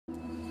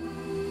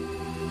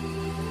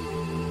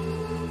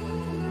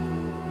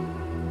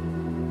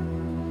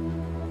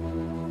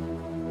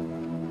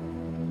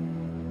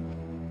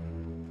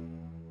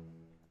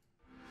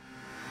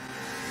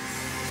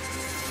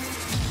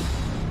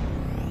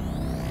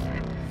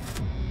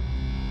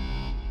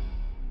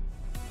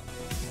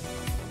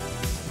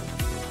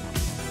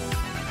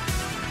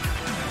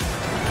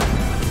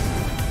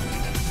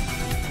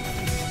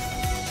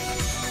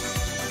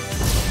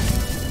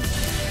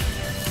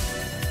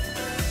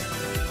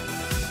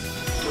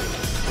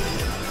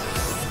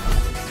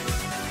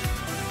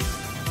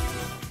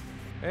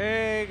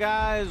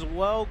guys,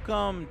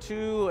 welcome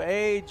to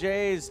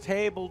AJ's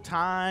Table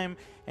Time.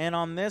 And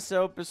on this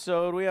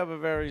episode, we have a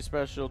very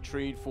special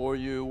treat for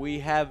you. We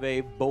have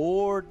a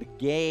board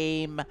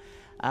game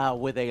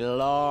with a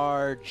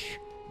large,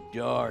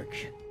 dark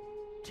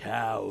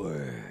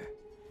tower.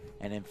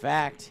 And in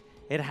fact,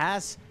 it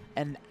has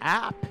an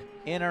app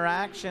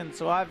interaction.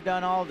 So I've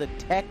done all the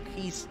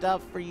techy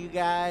stuff for you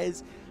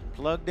guys.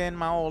 Plugged in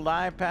my old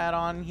iPad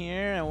on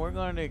here, and we're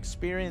going to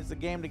experience the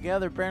game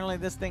together. Apparently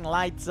this thing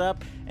lights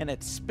up and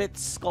it spits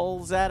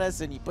skulls at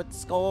us, and you put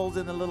skulls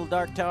in the little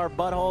dark tower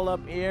butthole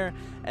up here,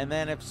 and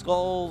then if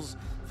skulls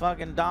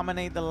fucking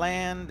dominate the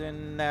land,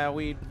 and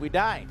we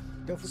die.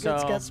 Don't forget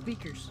it's got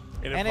speakers.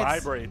 And it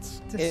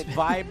vibrates. It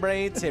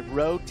vibrates, it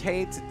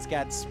rotates, it's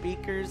got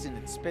speakers, and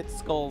it spits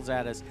skulls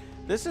at us.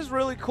 This is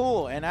really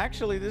cool, and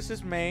actually this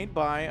is made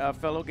by a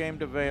fellow game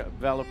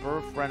developer,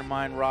 a friend of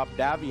mine, Rob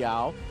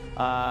Daviau,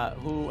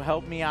 who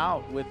helped me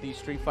out with the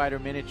Street Fighter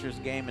Miniatures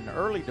game in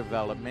early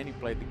development. He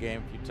played the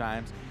game a few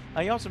times.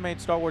 He also made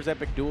Star Wars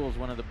Epic Duels,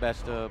 one of the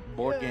best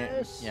board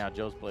games. Yeah,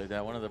 Joe's played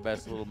that. One of the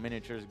best little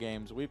miniatures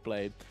games we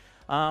played.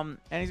 And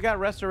he's got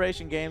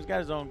restoration games, got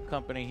his own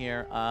company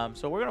here.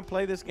 So we're going to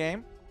play this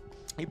game.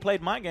 He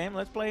played my game.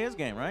 Let's play his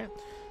game, right?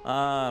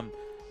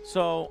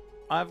 So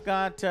I've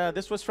got,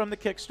 this was from the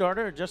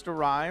Kickstarter, it just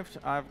arrived.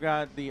 I've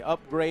got the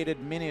upgraded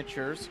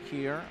miniatures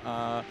here.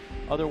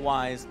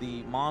 Otherwise,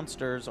 the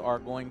monsters are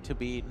going to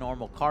be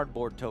normal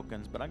cardboard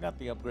tokens, but I got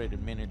the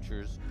upgraded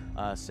miniatures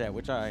set,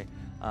 which I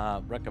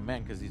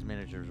recommend because these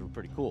miniatures are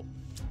pretty cool.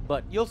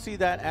 But you'll see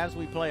that as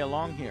we play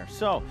along here.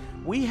 So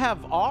we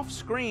have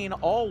off-screen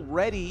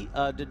already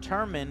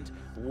determined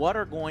what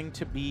are going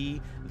to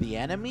be the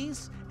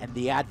enemies and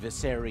the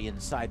adversary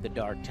inside the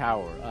Dark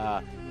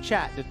Tower.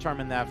 Chat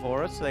determined that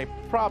for us. They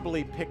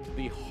probably picked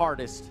the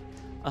hardest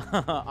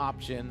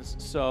options.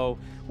 So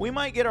we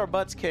might get our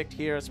butts kicked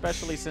here,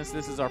 especially since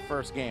this is our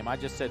first game. I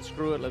just said,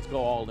 screw it, let's go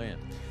all in.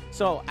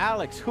 So,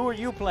 Alex, who are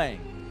you playing?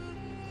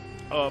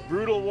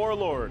 Brutal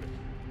Warlord.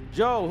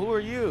 Joe, who are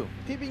you?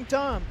 Peeping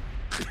Tom.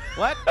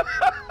 What?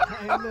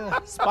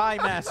 I'm Spy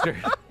Master.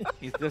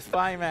 He's the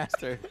Spy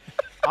Master.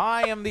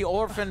 I am the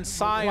Orphan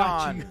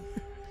Scion.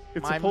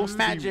 It's My supposed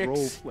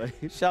magics to be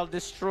roleplay. shall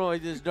destroy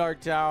this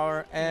Dark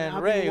Tower. And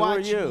I'll Ray, be who are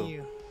watching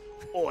you?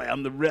 Boy,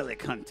 I'm the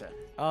relic hunter.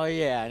 Oh,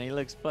 yeah, and he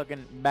looks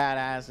fucking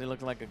badass. He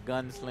looks like a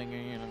gunslinger.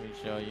 Here, let me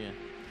show you.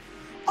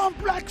 I'm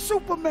Black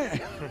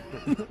Superman.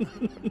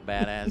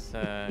 Badass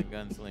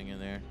gunslinger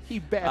there. He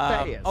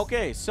badass.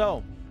 Okay,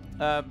 so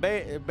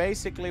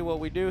basically what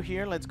we do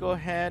here, let's go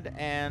ahead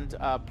and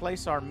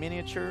place our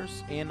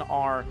miniatures in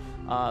our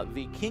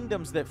the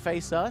kingdoms that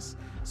face us.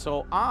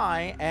 So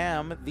I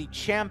am the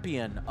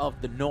champion of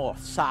the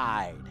North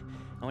Side.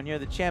 And when you're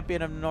the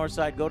champion of the North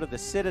Side, go to the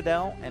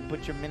Citadel and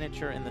put your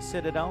miniature in the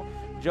Citadel.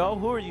 Joe,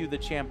 who are you the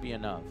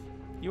champion of?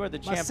 You are the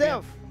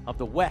champion of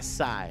the West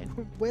Side.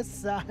 West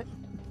Side.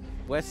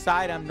 West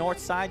Side, I'm North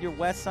Side, you're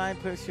West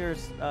Side. Put your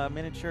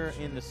miniature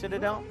in the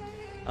Citadel.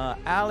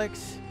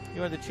 Alex,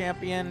 you are the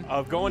champion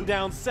Of going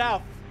down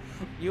south.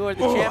 You are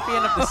the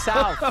champion of the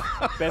South.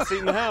 Best seat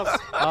in the house.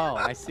 Oh,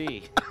 I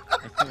see.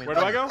 Where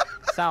do I go?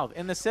 South,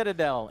 in the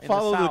Citadel, in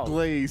Follow the the South.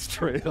 Blaze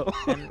Trail.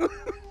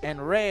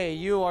 And Ray,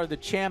 you are the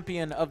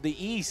champion of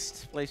the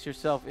East. Place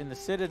yourself in the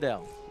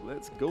Citadel.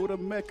 Let's go to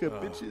Mecca,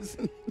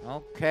 bitches.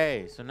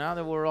 Okay, so now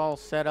that we're all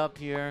set up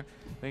here,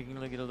 we can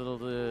look at a little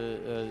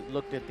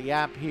looked at the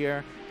app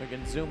here. We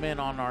can zoom in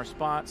on our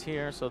spots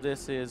here. So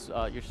this is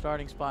your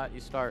starting spot.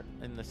 You start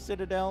in the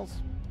Citadels.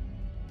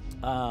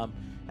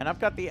 And I've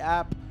got the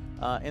app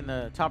in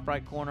the top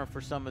right corner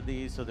for some of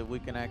these so that we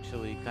can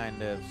actually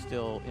kind of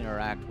still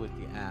interact with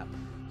the app.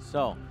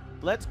 So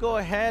let's go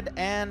ahead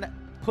and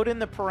put in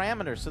the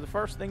parameters. So the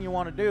first thing you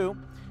want to do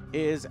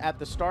is at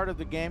the start of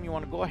the game, you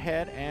want to go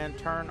ahead and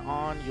turn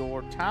on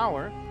your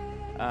tower.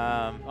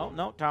 Oh,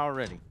 no, tower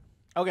ready.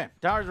 Okay,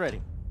 tower's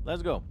ready.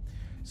 Let's go.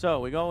 So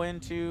we go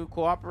into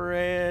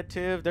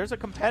cooperative. There's a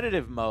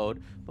competitive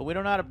mode, but we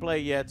don't know how to play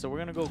yet, so we're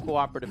going to go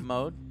cooperative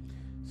mode.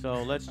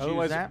 So let's choose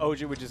Otherwise, that.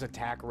 OG would just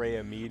attack Ray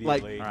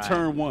immediately. Like Right.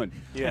 turn one.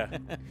 Yeah.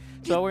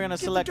 So we're going to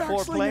select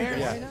 4 players.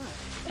 Yeah.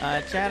 Why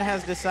not? Chad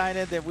has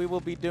decided that we will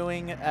be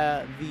doing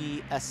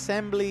the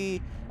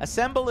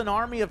assemble an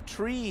army of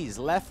trees.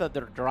 Letha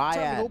the Time to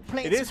Dryad go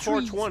plant It is some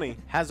trees. 420.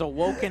 has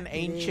awoken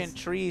ancient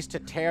trees to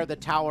tear the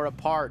tower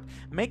apart.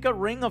 Make a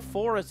ring of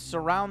forests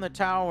surround the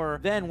tower.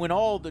 Then, when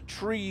all the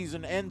trees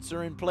and ents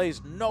are in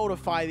place,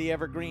 notify the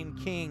Evergreen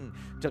King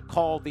to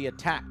call the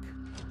attack.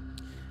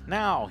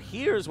 Now,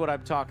 here's what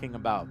I'm talking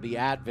about, the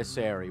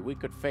adversary. We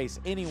could face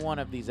any one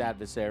of these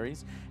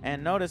adversaries.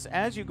 And notice,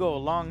 as you go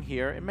along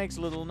here, it makes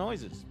little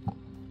noises.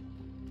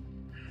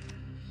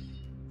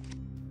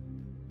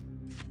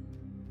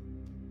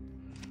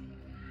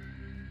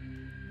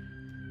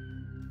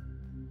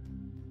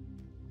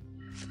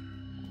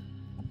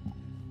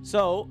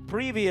 So,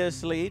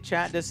 previously,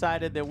 chat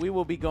decided that we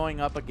will be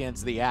going up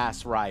against the Ass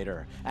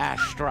Strider. I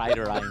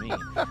mean.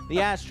 The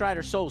Ass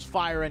Strider sows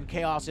fire and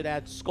chaos. It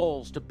adds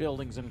skulls to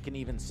buildings and can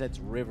even set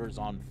rivers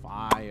on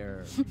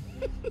fire.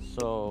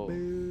 So,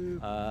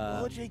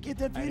 OJ, get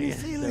that beauty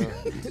ceiling.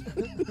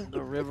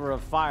 the River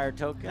of Fire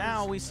token.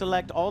 Now we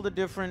select all the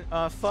different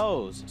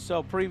foes.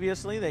 So,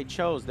 previously, they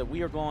chose that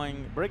we are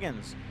going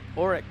Brigands,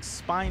 Oryx,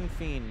 Spine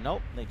Fiend.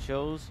 Nope, they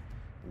chose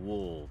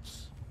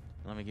Wolves.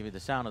 Let me give you the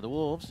sound of the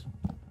wolves.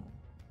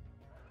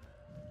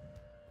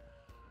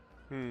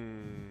 I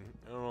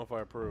don't know if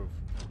I approve.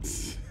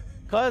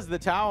 Because the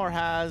tower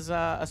has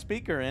a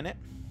speaker in it.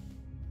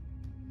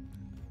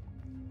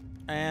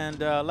 And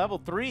level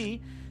 3,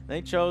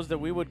 they chose that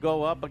we would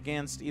go up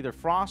against either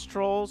Frost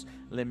Trolls,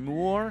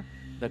 Lemur,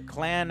 the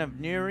Clan of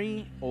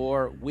Neri,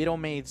 or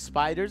Widowmaid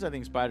Spiders. I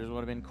think spiders would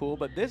have been cool.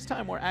 But this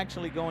time we're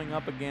actually going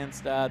up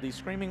against the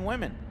Screaming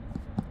Women.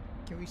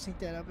 Can we sync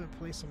that up and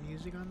play some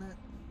music on that?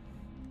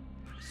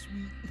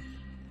 Sweet.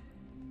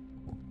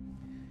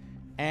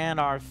 And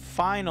our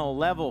final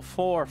level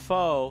 4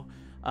 foe,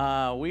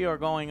 we are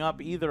going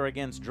up either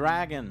against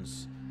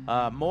dragons,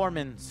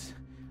 Mormons,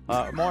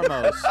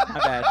 Mormos, my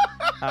bad,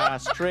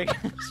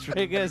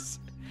 Strigas,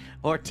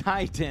 or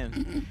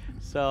Titan.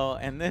 So,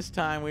 and this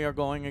time we are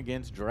going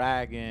against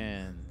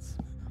dragons.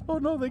 Oh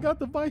no, they got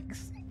the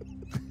bikes.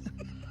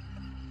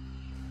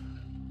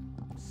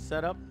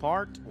 Set up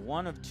part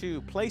 1 of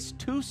 2. Place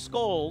 2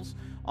 skulls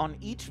on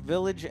each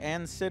village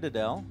and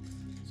citadel.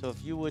 So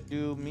if you would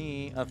do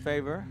me a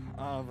favor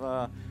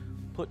of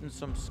putting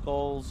some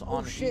skulls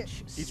on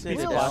each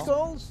citadel. Real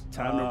skulls?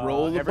 Time to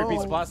roll the Every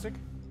piece of ball. plastic?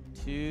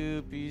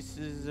 2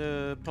 pieces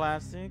of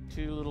plastic,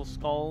 2 little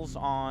skulls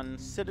on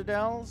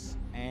citadels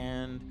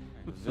and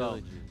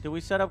villages. Did we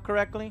set up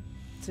correctly?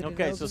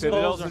 Okay, so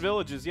Citadels skulls and are...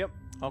 villages, yep.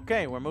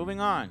 Okay, we're moving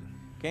on.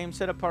 Game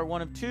set up part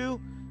 1 of 2.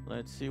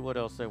 Let's see what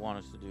else they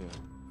want us to do.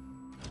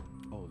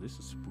 Oh, this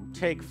is spooky.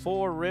 Take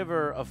 4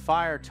 River of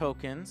Fire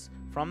tokens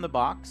from the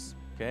box.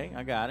 Okay,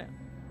 I got it.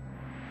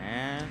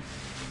 And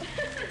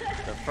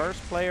the first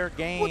player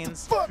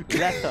gains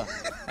Letha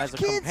as a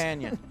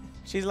companion.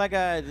 She's like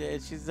a,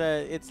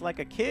 it's like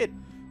a kid.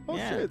 Oh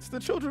Yeah. shit, it's the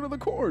children of the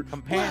court.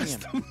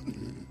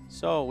 Companion.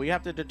 So we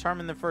have to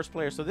determine the first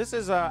player. So this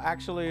is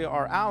actually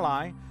our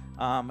ally,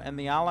 and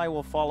the ally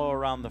will follow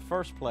around the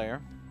first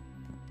player.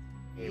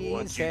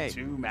 Okay,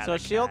 so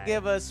she'll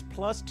give us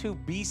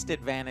 +2 beast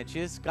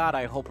advantages. God,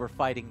 I hope we're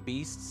fighting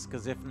beasts,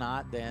 because if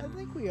not, I then...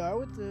 think we are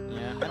with the...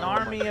 Yeah. An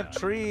army of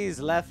trees.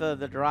 Letha,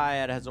 the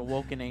Dryad, has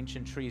awoken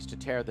ancient trees to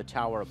tear the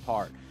tower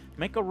apart.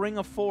 Make a ring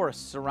of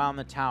forests around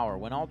the tower.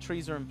 When all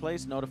trees are in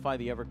place, notify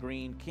the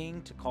Evergreen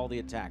King to call the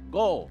attack.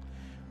 Goal.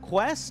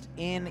 Quest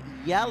in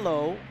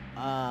yellow,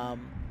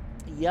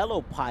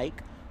 yellow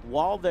pike,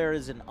 while there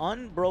is an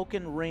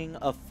unbroken ring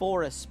of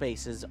forest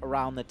spaces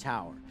around the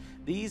tower.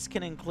 These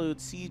can include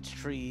siege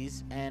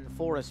trees and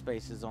forest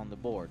spaces on the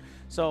board.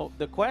 So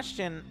the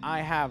question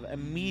I have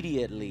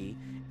immediately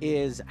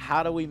is,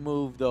 how do we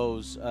move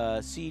those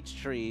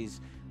siege trees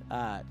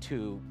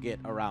to get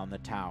around the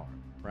tower,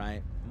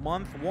 right?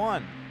 Month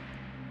 1,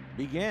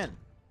 begin.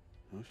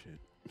 Oh shit.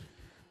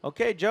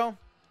 Okay, Joe.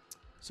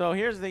 So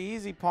here's the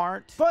easy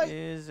part,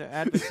 is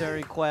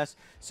adversary quest.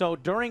 So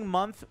during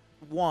month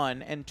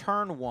 1 and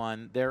turn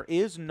 1, there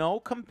is no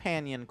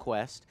companion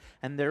quest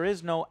and there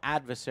is no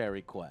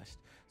adversary quest.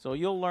 So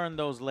you'll learn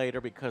those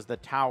later because the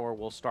tower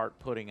will start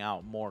putting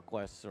out more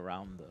quests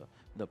around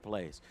the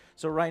place.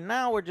 So right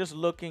now we're just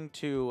looking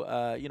to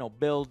you know,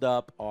 build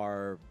up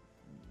ourselves.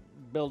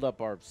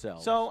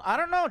 So I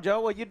don't know, Joe.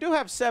 Well, you do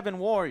have 7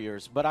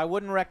 warriors, but I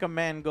wouldn't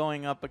recommend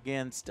going up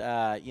against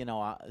you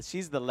know,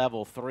 she's the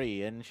level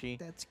 3, isn't she?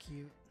 That's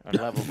cute. Or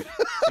level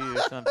 2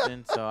 or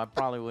something. So I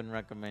probably wouldn't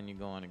recommend you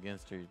going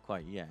against her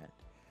quite yet.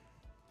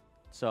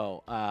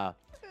 So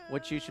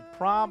what you should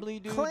probably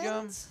do,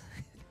 Joe,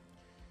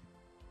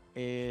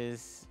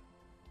 is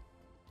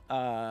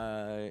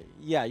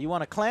yeah, you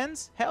want to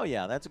cleanse? Hell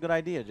yeah, that's a good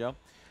idea, Joe.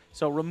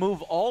 So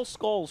remove all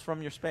skulls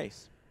from your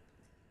space.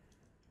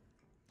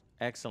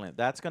 Excellent.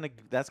 That's gonna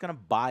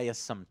buy us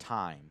some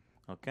time,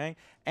 okay?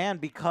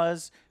 And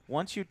because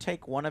once you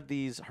take one of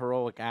these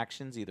heroic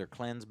actions, either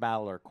cleanse,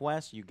 battle, or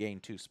quest, you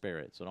gain 2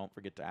 spirit. So don't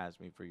forget to ask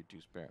me for your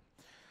 2 spirit.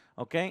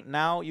 Okay,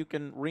 now you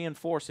can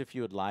reinforce if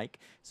you would like.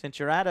 Since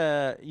you're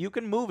at you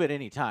can move at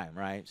any time,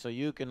 right? So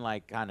you can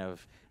like kind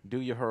of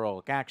do your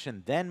heroic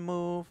action, then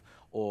move,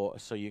 or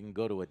so you can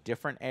go to a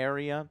different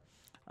area.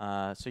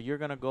 So you're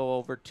gonna go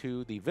over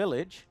to the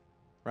village,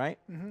 right?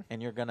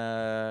 And you're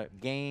gonna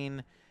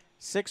gain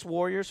 6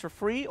 warriors for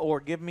free, or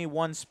give me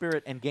 1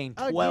 spirit and gain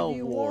 12 I'll give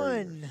you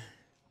warriors. 1.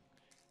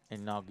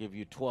 And I'll give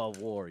you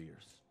 12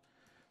 warriors.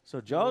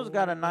 So Joe's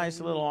got a nice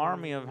little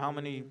army of how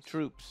many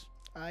troops?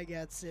 I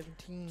got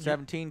 17.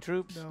 17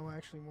 troops? No,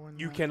 actually more than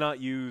You that. cannot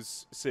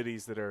use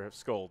cities that are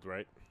skulled,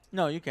 right?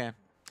 No, you can.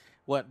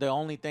 What the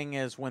only thing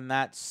is, when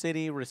that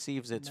city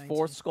receives its 19.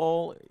 4th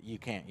skull, you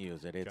can't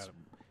use it. It's Got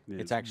it.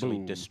 It's actually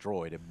boom.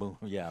 destroyed. It boom.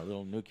 Yeah, a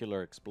little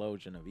nuclear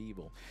explosion of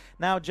evil.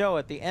 Now, Joe,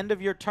 at the end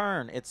of your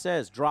turn, it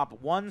says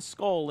drop 1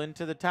 skull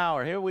into the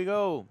tower. Here we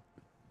go.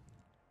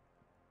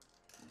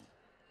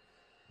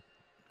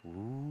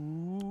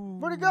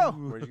 Where'd it go?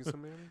 Where'd you get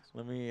some mayonnaise?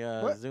 Let me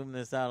What? zoom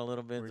this out a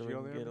little bit Where'd so you we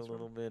go can there, get a Mr.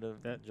 little bit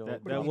of Joe.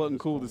 That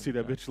wasn't cool to see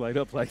that bitch light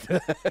up like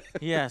that.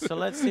 Yeah, so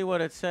let's see what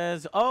it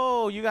says.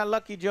 Oh, you got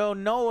lucky, Joe.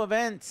 No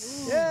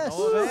events. Yes.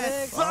 No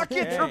events. Suck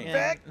it,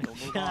 Okay.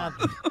 Trebek. God.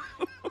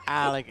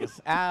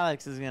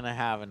 Alex is gonna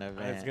have an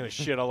event. It's gonna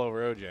shit all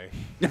over OJ.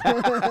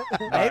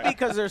 Maybe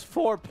because there's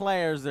 4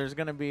 players, there's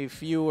gonna be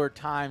fewer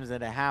times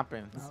that it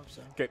happens. I hope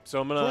so. Okay,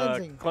 so I'm gonna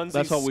Cleansing. cleanse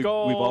That's these how we've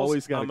skulls.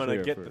 always gotta I'm gonna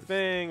clear get the first.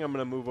 thing. I'm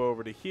gonna move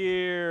over to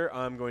here.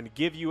 I'm going to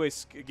give you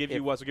give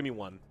you what? So give me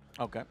 1.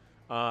 Okay.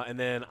 And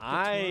then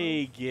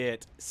I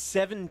get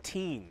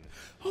 17.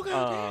 Oh,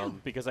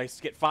 goddamn. Because I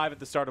get 5 at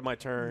the start of my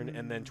turn,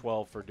 and then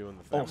 12 for doing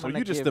the thing. Oh, so gonna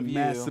you're just give the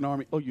mass you- and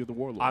army. Oh, you're the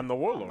warlord. I'm the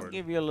I'll warlord.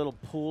 give you a little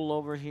pool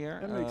over here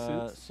That makes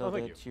sense. so Oh,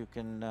 thank that you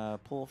can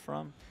pull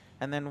from.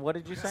 And then what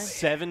did you say?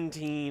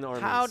 17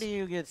 armies. How do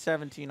you get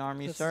 17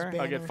 armies, This is sir? bad.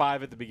 I get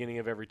 5 at the beginning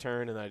of every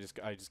turn, and I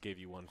just gave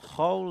you 1.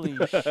 Holy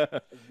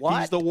what?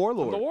 He's the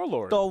warlord. I'm the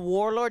warlord. The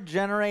warlord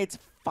generates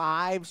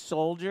 5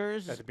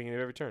 soldiers? At the beginning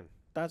of every turn.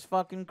 That's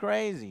fucking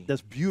crazy.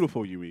 That's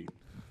beautiful, Yui.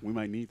 We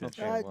might need that Okay.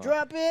 shit. All right, well,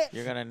 drop it.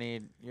 You're gonna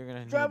need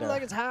Drop it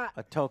like it's hot.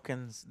 a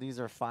tokens. These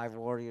are 5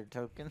 warrior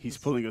tokens. He's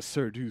pulling a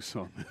Sir Deuce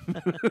on me.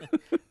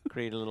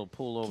 Create a little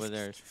pool over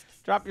there.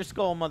 Drop your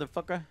skull,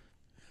 motherfucker.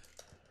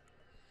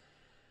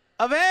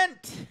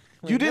 Event.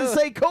 You didn't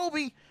say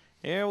Kobe.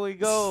 Here we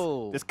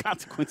go. There's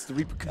consequence to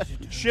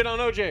repercussion. Shit on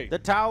OJ. The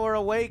tower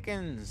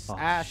awakens. Oh,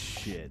 Ash,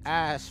 shit.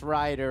 Ash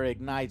Rider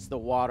ignites the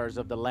waters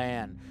of the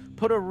land.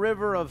 Put a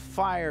river of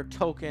fire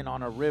token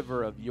on a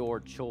river of your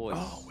choice.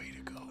 Oh, way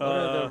to go. What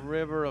are the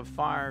river of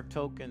fire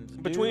tokens?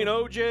 Between do?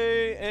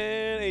 OJ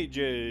and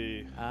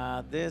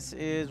AJ. This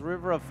is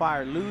river of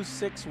fire. Lose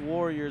 6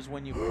 warriors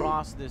when you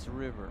cross this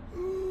river.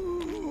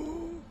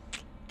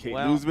 Can't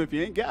Well, lose him if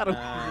you ain't got him.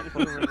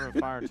 Put a river of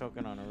fire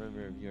token on a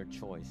river of your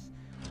choice.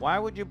 Why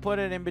would you put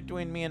it in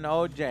between me and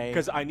OJ?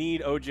 Because I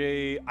need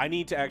OJ. I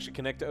need to actually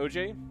connect to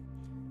OJ.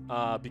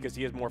 Because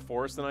he has more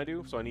force than I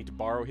do, so I need to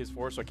borrow his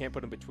force. So I can't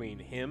put him between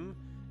him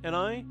and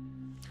I.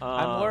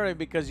 I'm worried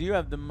because you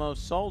have the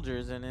most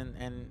soldiers, and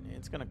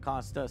it's going to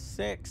cost us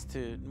 6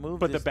 to move.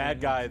 But the this bad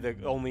thing. guy, the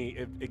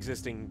only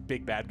existing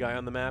big bad guy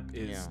on the map,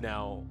 is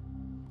now.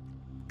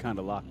 Kind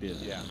of locked in.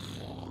 Yeah.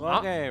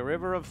 Okay,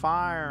 river of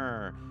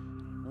fire.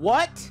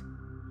 What?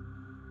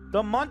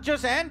 The month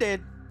just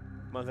ended.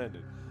 Month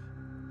ended.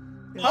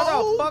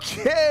 How the fuck?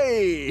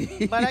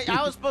 Okay. But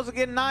I was supposed to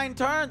get 9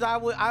 turns. I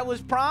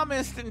was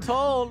promised and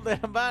told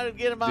that about to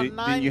get about 9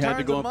 then you turns had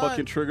to go a and month.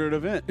 fucking trigger an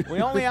event. We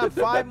only have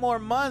 5 more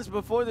months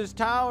before this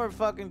tower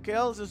fucking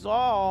kills us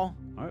all.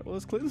 All right, well,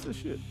 let's cleanse this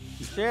shit.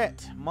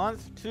 Shit.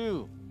 Month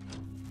 2.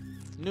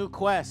 New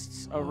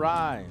quests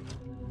arrive.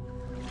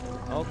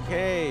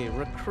 Okay,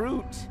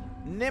 recruit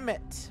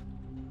Nimit.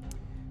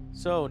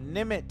 So,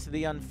 Nimit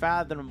the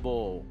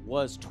Unfathomable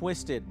was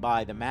twisted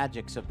by the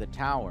magics of the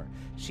tower.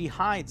 She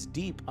hides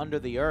deep under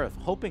the earth,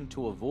 hoping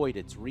to avoid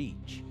its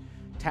reach.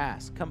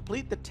 Task: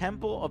 complete the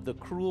Temple of the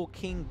Cruel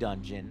King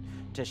dungeon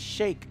to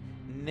shake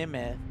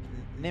Nimit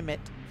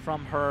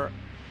from her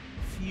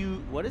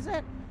what is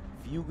that?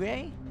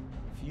 Fugue?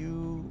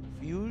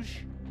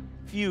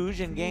 Fuge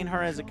and gain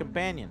her as a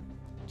companion.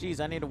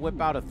 Jeez, I need to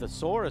whip out a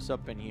thesaurus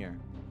up in here.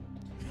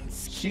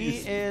 She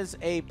is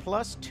a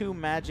 +2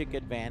 magic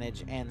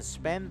advantage and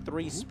spend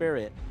 3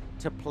 spirit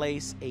to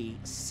place a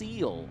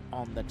seal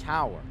on the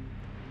tower.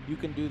 You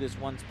can do this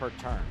once per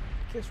turn.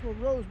 Kiss from a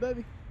rose,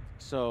 baby.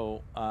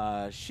 So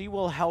she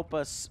will help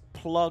us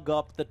plug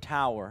up the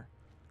tower.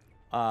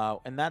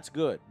 And that's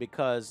good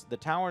because the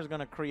tower is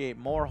going to create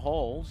more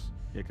holes.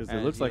 Yeah, because it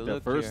As looks you like that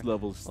look first here,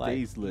 level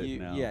stays lit you,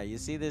 now. Yeah, you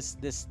see this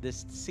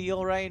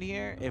seal right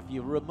here? If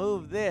you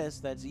remove this,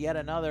 that's yet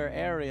another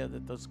area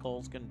that the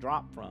skulls can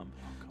drop from.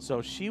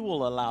 So she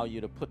will allow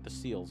you to put the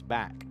seals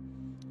back.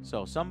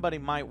 So somebody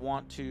might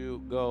want to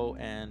go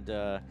and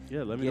Yeah,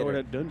 let me get know where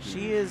her. that dungeon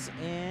She is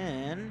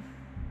in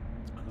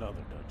Another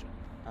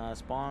dungeon.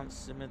 Spawn.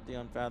 Simit the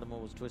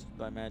Unfathomable was twisted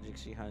by magic.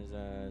 She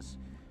has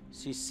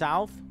she's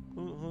south.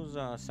 Who's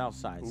south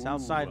side?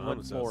 South side I'm Wood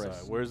the south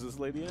Forest. side. Where's this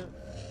lady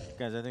at?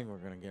 Guys, I think we're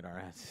gonna get our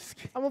asses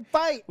kicked. I'm gonna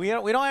fight. We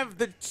don't have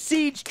the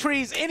siege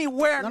trees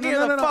anywhere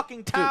near the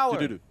fucking tower.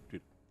 Dude,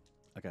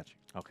 I got you.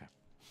 Okay.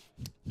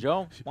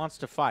 Joe wants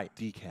to fight.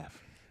 Decaf.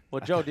 Well,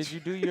 Joe, did you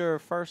do your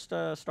first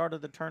start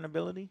of the turn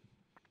ability?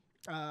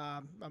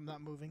 I'm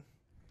not moving.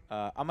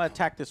 I'm gonna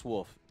attack this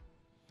wolf.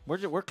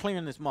 We're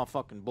clearing this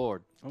motherfucking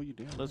board. Oh, you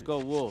damn. Let's right. go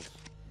wolves.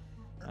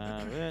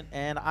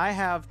 And I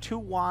have 2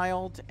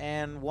 wild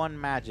and 1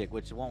 magic,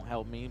 which won't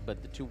help me,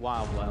 but the 2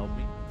 wild will help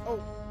me. Oh.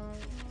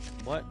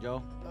 What,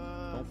 Joe?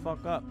 Don't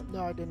fuck up.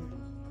 No, I didn't.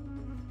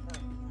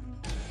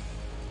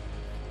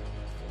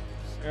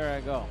 There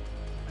I go.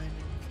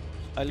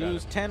 I didn't. I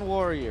lose 10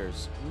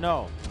 warriors.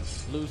 No.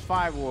 Lose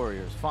 5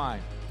 warriors.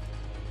 Fine.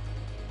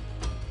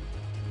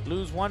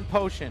 Lose 1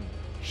 potion.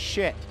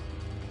 Shit.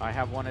 I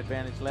have one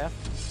advantage left.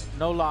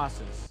 No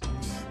losses.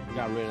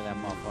 Got rid of that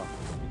motherfucker.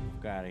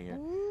 Get out of here.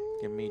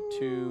 Give me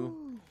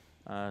 2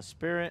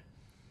 spirit.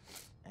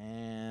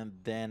 And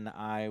then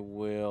I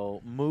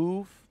will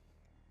move.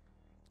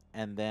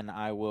 And then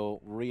I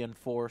will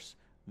reinforce,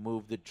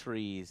 move the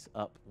trees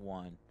up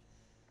 1.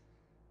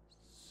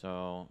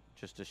 So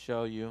just to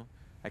show you,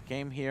 I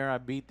came here, I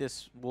beat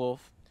this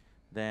wolf.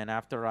 Then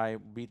after I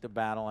beat the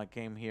battle, I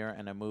came here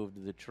and I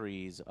moved the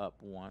trees up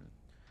 1.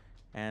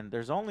 And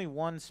there's only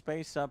 1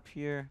 space up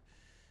here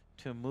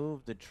to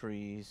move the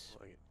trees.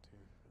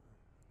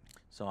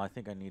 So I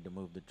think I need to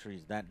move the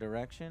trees that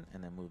direction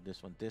and then move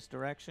this one this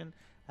direction.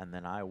 And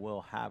then I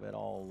will have it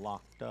all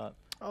locked up.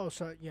 Oh,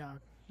 so yeah.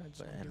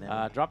 And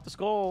then drop the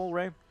skull,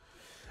 Ray.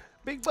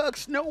 Big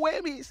bucks, no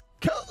whammies.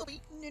 Kobe.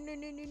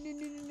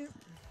 No.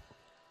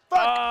 Oh,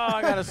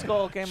 I got a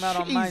skull came out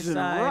on my Cheese and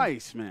side.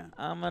 rice, man.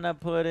 I'm going to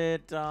put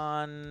it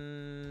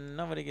on...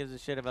 Nobody gives a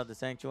shit about the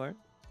sanctuary.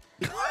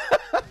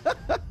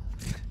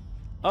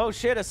 Oh,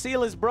 shit, a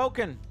seal is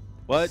broken.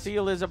 What?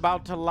 Seal is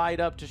about to light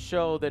up to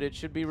show that it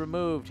should be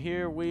removed.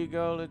 Here we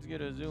go. Let's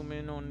get a zoom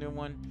in on the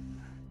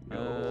one.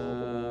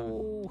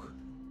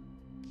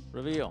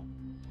 Reveal.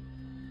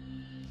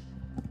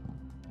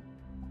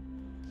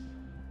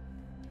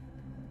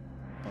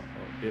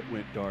 It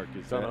went dark.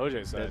 It's on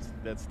OJ's side.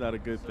 That's not a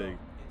good thing.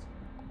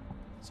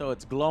 So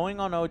it's glowing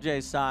on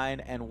OJ's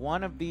side, and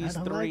one of these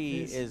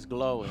 3 is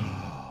glowing.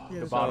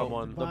 The bottom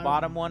one. The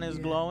bottom one is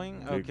yeah. glowing?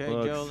 Big Okay,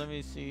 bucks. Joe, let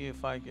me see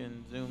if I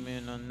can zoom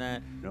in on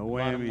that. No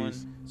Bottom whammies.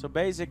 one. So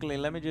basically,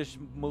 let me just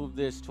move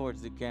this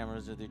towards the camera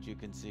so that you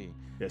can see.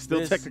 Yeah, still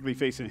This- technically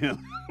facing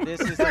him. This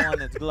is the one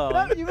that's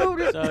glowing. You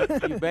moved it.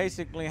 So you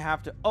basically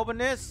have to open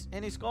this.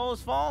 Any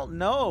skulls fall?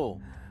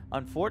 No.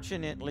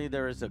 Unfortunately,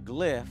 there is a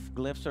glyph.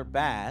 Glyphs are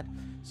bad.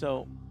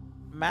 So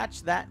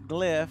match that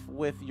glyph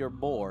with your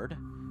board.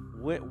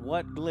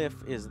 What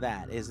glyph is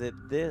that? Is it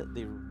the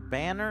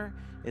banner?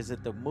 Is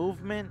it the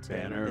movement?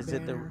 Banner. Is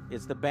it Banner.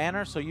 it's the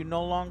banner? So you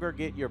no longer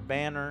get your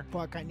banner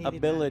Fuck, I needed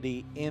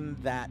ability in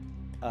that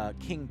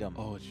kingdom.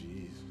 Oh,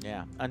 jeez.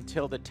 Yeah,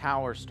 until the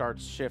tower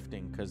starts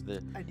shifting, because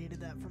the I needed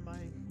that for my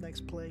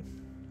next play.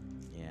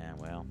 yeah,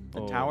 well,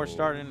 the tower's Oh.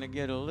 starting to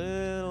get a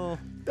little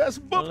That's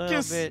a little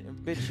bupkis.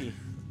 bit bitchy.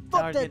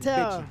 Fuck Tower's that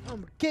getting tower. bitchy. I'm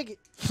gonna kick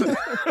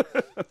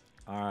it.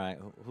 All right,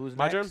 who's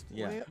My next? turn?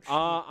 Yeah.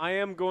 I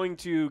am going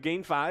to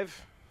gain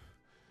 5.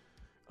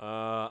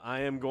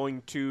 I am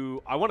going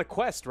to... I want a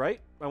quest, right?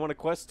 I want a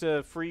quest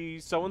to free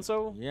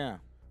so-and-so? Yeah.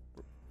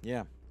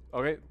 Yeah.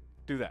 Okay,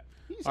 do that.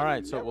 All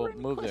right, so we'll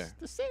move there.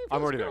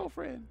 I'm already there.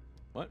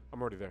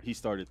 I'm already there. He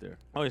started there.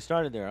 Oh, he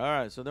started there. All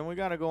right, so then we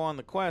got to go on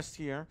the quest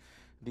here,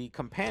 the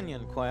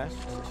companion quest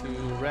to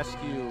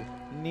rescue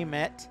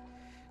Nimet.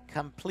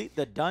 Complete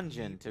the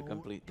dungeon to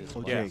complete this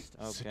quest.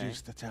 Okay.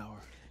 the tower.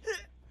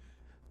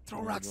 Throw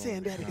Here we rock go.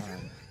 sand at it. All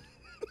right.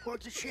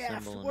 Work the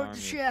shaft. Assemble an Work army the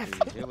of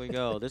shaft. trees. Here we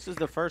go. This is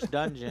the first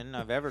dungeon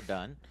I've ever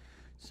done.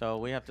 So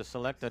we have to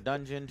select a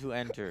dungeon to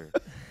enter.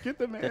 Get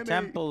the The man.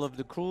 Temple of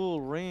the Cruel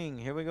Ring.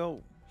 Here we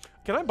go.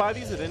 Can I buy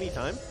these at any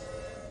time?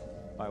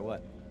 By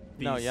what?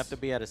 No, you These- have to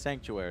be at a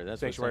sanctuary. That's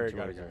Sanctuary, what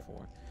got it, sanctuaries got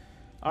are for.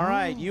 All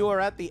right, you are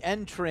at the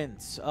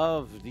entrance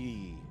of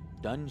the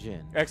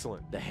dungeon.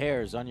 Excellent. The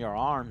hairs on your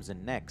arms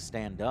and neck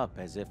stand up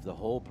as if the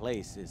whole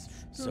place is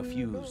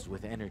suffused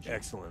with energy.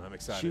 Excellent. I'm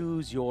excited.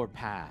 Choose your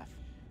path.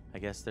 I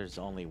guess there's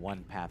only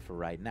one path for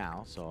right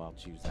now, so I'll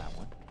choose that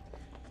one.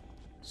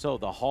 So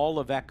the Hall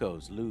of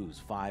Echoes lose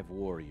 5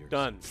 warriors.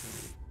 Done.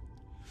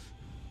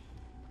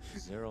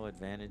 0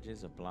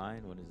 advantages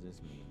applied. What does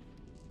this mean?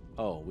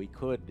 Oh, we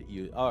could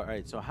use. All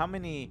right. So how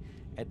many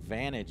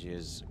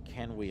advantages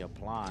can we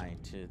apply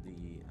to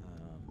the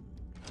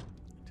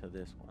to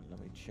this one? Let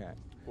me check.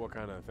 What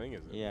kind of thing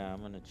is it? Yeah,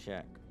 I'm gonna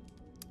check.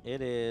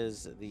 It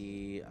is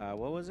the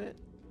what was it?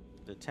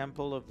 The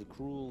Temple of the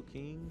Cruel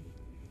King.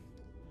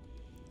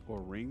 Or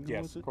ring?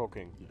 Yes, Was it? Crow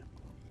King.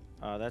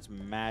 That's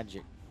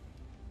magic.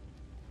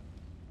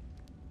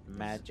 Are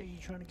Magic. you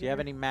trying to Do you have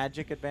any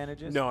magic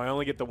advantages? No, I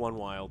only get the 1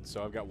 wild,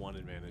 so I've got 1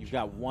 advantage. You've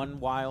got 1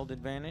 wild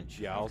advantage.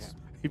 Yeah, I'll Okay.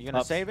 He You gonna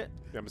pops- save it?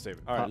 Yeah, I'm going to save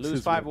it. All right. Pops Lose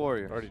his 5 one.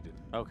 warriors. Already did.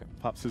 Okay.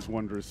 Pops his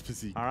wondrous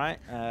physique. All right.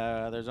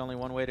 There's only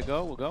one way to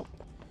go. We'll go.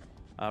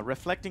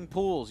 Reflecting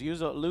pools.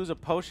 Lose a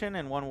potion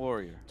and 1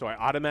 warrior. So I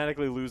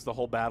automatically lose the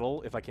whole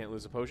battle if I can't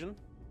lose a potion?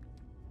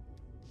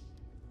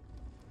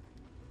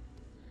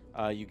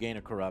 You gain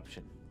a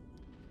corruption,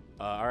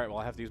 All right, well,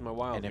 I have to use my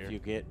wild and here.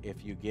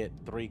 if you get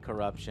 3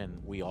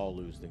 corruption, we all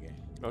lose the game.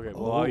 Okay,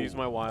 well, I'll use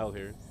my wild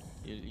here.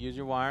 Use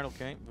your wild.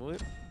 Okay.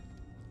 Whoop.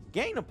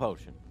 Gain a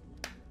potion.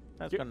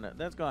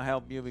 That's gonna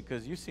help you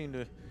because you seem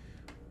to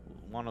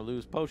want to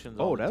lose potions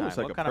all Oh, the that time. looks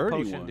like what a kind of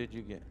purdy potion one. did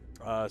you get?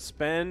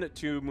 Spend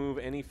to move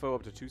any foe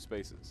up to 2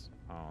 spaces.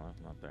 Oh,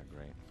 that's not that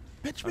great.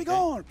 Bitch, Okay. be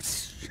gone.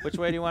 Which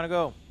way do you want to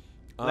go?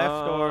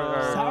 Left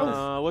or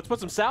South? Let's put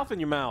some south in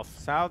your mouth.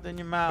 South in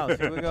your mouth.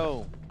 Here we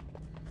go.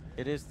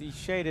 It is the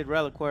Shaded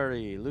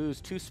Reliquary. Lose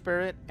 2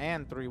 spirit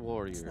and 3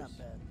 warriors. It's not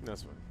bad.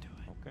 That's fine.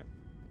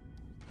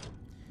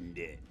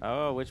 Okay.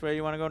 Oh, which way do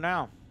you want to go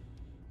now?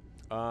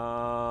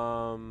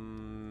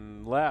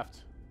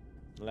 Left.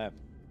 Left.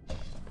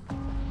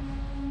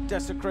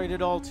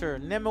 desecrated altar.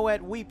 Nimue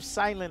weeps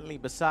silently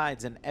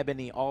besides an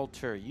ebony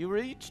altar. You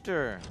reached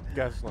her.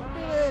 Guess what?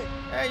 Did it.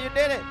 Hey, you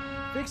did it.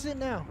 Fix it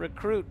now.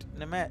 Recruit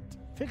Nemeth.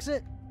 Fix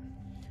it.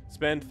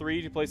 Spend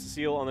 3 to place a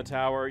seal on the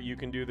tower. You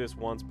can do this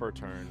once per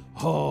turn.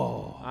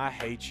 Oh. I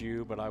hate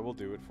you, but I will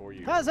do it for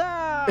you.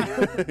 Huzzah!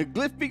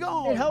 Glyph be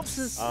gone. It helps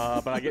us.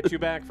 But I get 2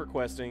 back for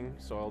questing,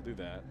 so I'll do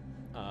that.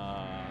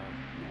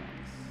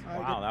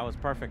 Wow, that was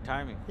perfect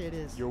timing. It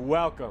is. You're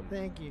welcome.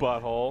 Thank you.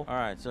 Butthole. All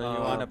right, so you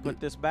want to put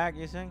this back,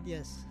 you think?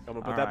 Yes. I'm gonna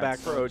All put that right, back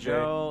for so OJ.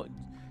 Joe,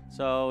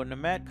 so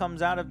Nemeth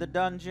comes out of the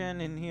dungeon,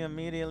 and he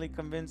immediately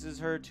convinces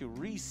her to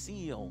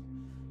reseal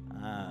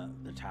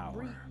the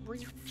tower.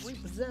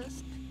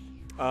 Repossessed.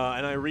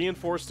 And I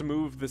reinforce to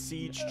move the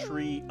siege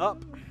tree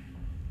up.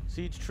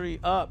 Siege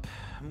tree up.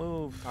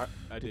 Move.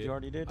 I did. You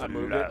already did? I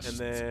moved it, Last and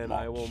then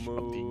I will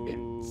march of the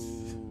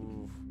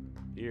move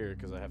here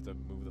because I have to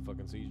move the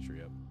fucking siege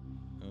tree up.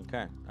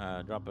 Okay.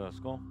 Drop a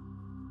skull.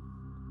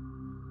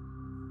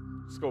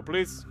 Let's go,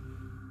 please.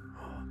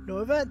 No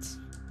events.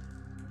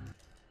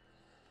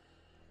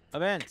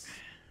 Events.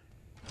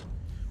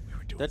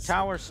 The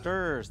tower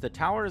stirs. The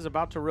tower is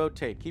about to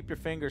rotate. Keep your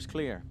fingers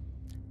clear.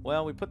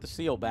 Well, we put the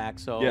seal back,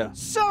 so. Yeah.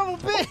 Son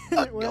of a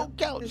bitch! Well,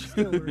 couch. it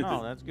still works.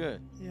 No, that's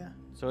good. Yeah.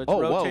 So it's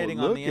Oh, rotating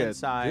whoa, on look the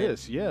inside. at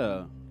this.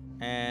 Yeah.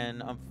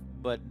 And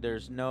but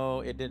there's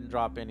no. It didn't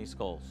drop any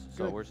skulls,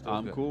 so Good. we're still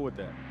I'm good. cool with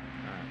that.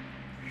 Alright.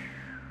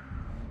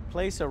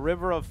 Place a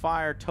river of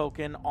fire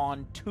token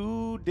on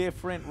 2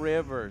 different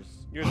rivers.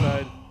 Your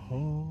side.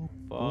 Oh,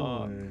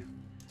 Fuck.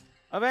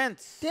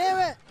 Events.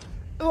 Damn it!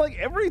 Like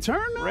every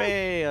turn now?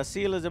 Ray, a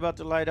seal is about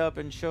to light up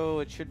and show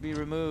it should be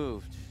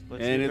removed.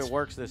 Let's And see if it's- it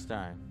works this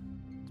time.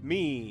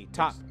 Me.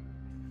 Top.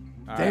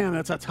 All Damn, right,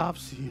 that's a top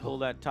seal. pull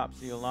that top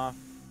seal off.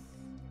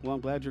 Well,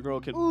 I'm glad your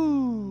girl can.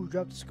 Ooh,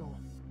 drop the skull.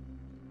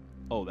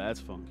 Oh, that's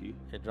funky.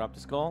 It dropped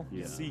the skull.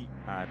 Yeah. See.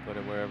 All right, put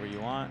it wherever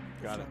you want.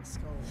 Got it. Drop the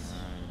skulls.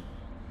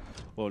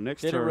 Well,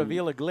 next Did it turn.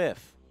 reveal a glyph,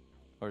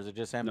 or is it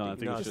just empty? No, I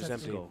think No, it's it's just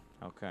just empty.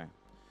 empty. Okay.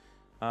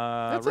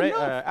 That's Ray,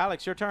 enough.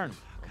 Alex, your turn.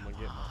 I'm gonna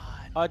get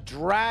A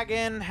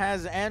dragon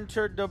has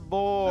entered the On the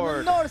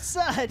board. north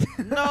side.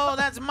 No,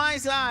 that's my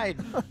side.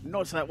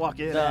 North side walk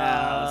in.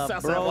 The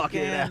South side walk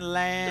in. broken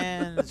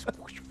lands.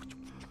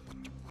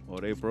 Oh,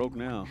 they broke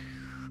now.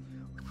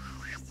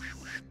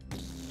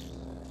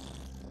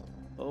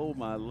 Oh,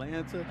 my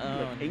Lanta.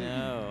 Oh Like 80.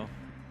 no.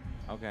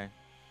 Okay.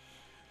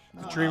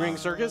 Tree ring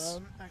circus?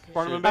 Okay.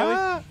 Barnum and Bailey?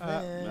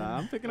 Nah,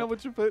 I'm picking up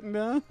what you're putting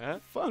down. Huh?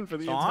 Fun for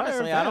the So entire honestly,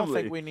 family. I don't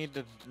think we need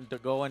to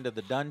go into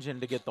the dungeon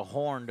to get the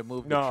horn to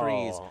move the No.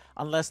 trees,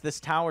 unless this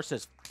tower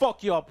says,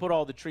 "Fuck you, I'll put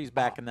all the trees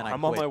back," and then I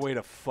I'm quit. on my way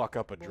to fuck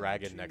up a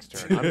dragon next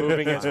turn. I'm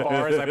moving as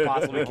far as I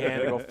possibly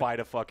can to go fight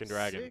a fucking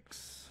dragon.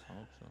 6.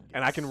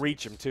 And I can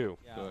reach him too.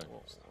 Good.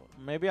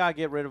 Maybe I'll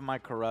get rid of my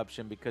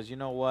corruption because you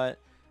know what?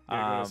 You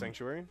gonna go to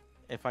Sanctuary?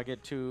 If I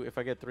get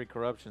 3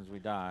 corruptions, we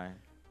die.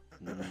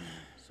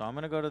 So I'm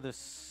gonna go to the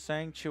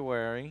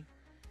sanctuary,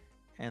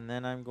 and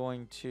then I'm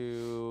going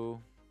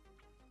to.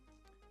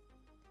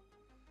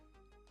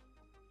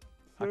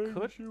 I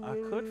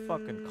could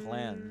fucking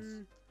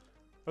cleanse.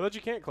 I thought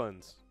you can't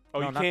cleanse. Oh,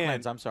 no, you not can.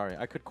 cleanse. I'm sorry.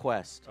 I could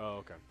quest. Oh,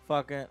 okay.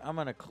 Fuck it. I'm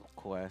gonna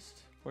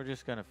quest. We're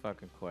just gonna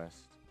fucking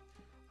quest.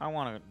 I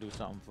want to do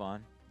something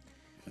fun.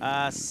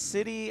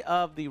 City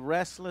of the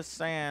Restless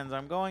Sands.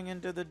 I'm going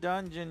into the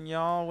dungeon,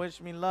 y'all. Wish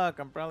me luck.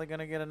 I'm probably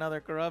gonna get another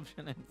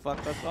corruption and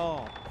fuck us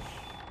all.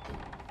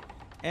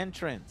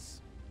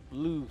 Entrance.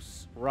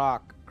 Loose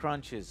rock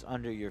crunches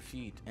under your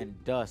feet and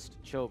dust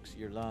chokes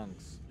your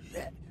lungs.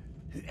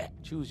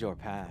 Choose your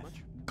path.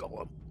 Go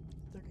up.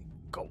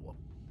 Go up.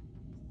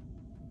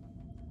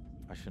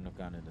 I shouldn't have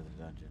gone into the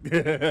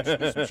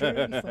dungeon. Sure,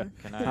 it'll be fine.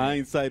 Can I?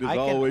 Hindsight is I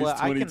can, always well,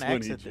 I 20/20. can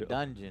exit the Joe.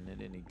 dungeon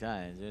at any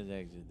time. There's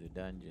exit the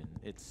dungeon.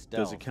 It's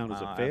stealth. Does it count as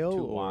a I have fail, 2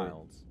 or-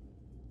 wilds.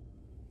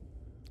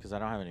 Because I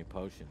don't have any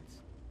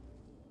potions.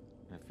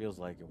 And it feels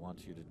like it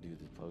wants you to do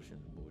the potion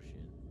bullshit.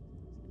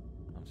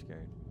 I'm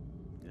scared.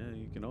 Yeah,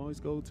 you can always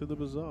go to the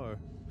bazaar.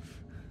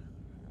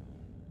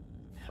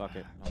 Fuck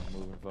it. I'm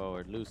moving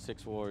forward. Lose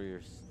 6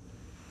 warriors.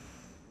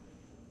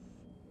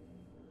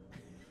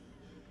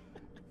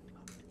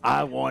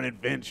 I want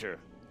adventure.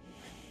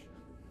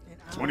 And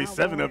I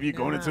 27 of want you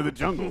going into now. the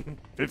jungle.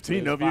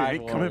 15 There's of you 5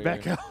 ain't coming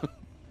back warriors.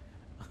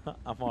 out.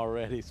 I'm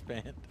already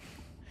spent.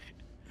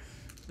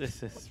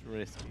 This is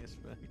risky as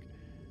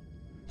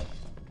fuck.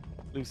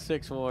 Lose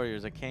 6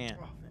 warriors. I can't.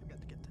 Oh, man, got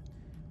to get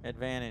that.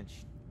 Advantage.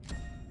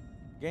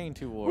 Gain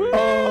 2 warriors.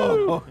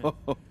 Oh,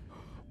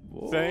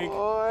 Thank-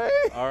 boy.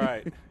 All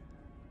right.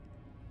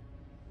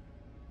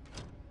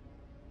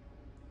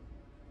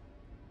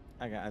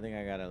 I think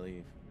I gotta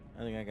leave.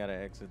 I think I gotta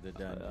exit the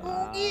dungeon.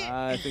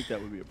 I think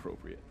that would be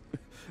appropriate.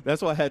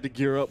 That's why I had to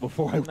gear up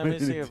before I Let me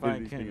went see into if I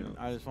anything can. else.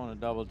 I just want to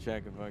double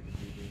check if I can do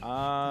this. Get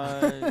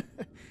outta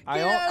I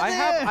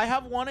there.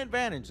 have 1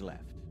 advantage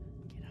left.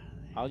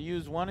 I'll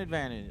use 1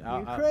 advantage.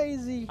 You're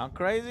crazy. I'm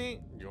crazy.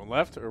 You going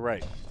left or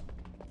right?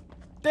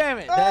 Damn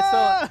it!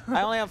 That's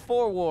I only have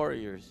 4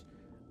 warriors.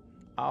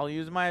 I'll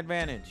use my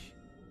advantage.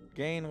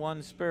 Gain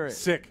 1 spirit.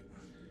 Sick.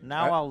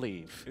 Now I'll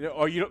leave.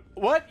 Oh, you don't,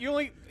 what?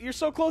 You're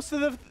so close to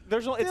the.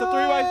 It's a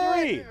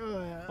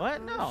 3x3.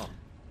 What? No.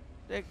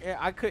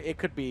 It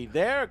could be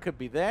there. It could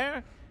be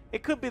there.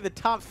 It could be the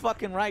top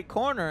fucking right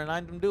corner, and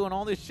I'm doing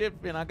all this shit,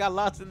 and I got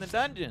lost in the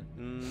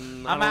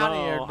dungeon. I'm out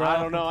of here, bro. I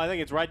don't know. I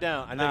think it's right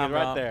down. I think it's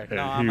right there.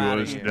 No, I'm out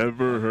of here.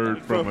 never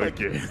heard from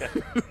again.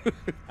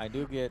 I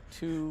do get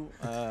two.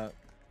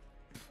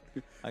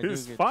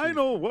 His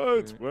final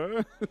words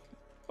were,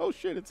 "Oh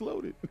shit, it's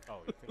loaded."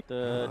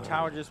 The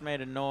tower just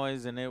made a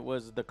noise, and it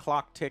was the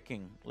clock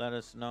ticking. Let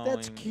us know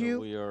that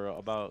we are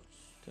about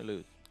to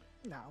lose.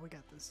 Nah, we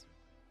got this.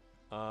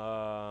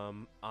 I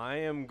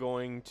am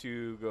going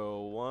to go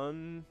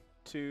 1,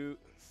 2,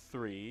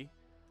 3.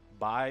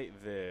 Buy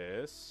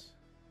this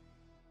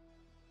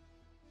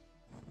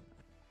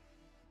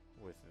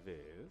with this,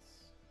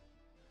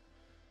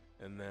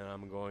 and then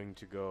I'm going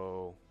to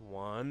go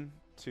 1,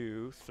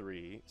 2,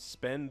 3.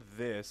 Spend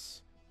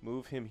this,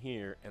 move him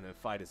here, and then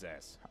fight his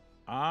ass.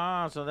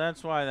 Ah, so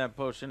that's why that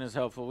potion is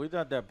helpful. We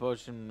thought that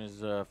potion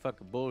is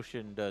fucking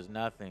bullshit and does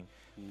nothing,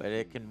 but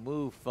it can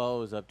move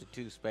foes up to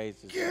 2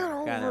 spaces. Get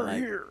over like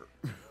here.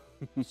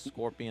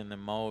 Scorpion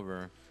them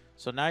over.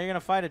 So now you're gonna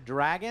fight a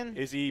dragon.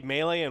 Is he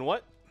melee and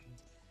what?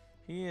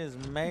 He is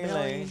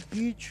melee.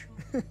 Beach.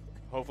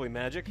 Hopefully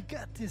magic. You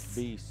got this.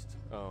 Beast.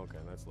 Oh, okay,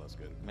 that's less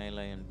good.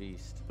 Melee and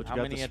beast. But you How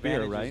got many the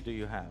spear, advantages right? do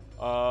you have?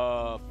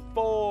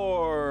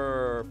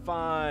 4,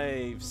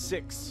 5,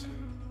 6.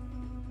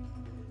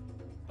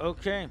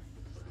 Okay.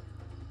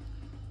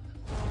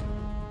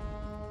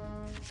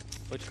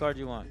 Which card do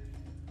you want?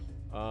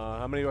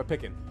 How many do I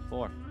pick in?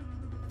 4.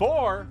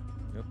 4?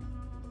 Yep.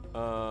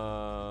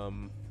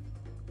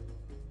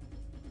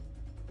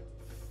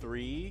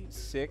 3,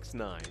 6,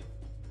 9.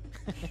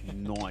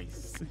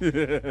 Nice.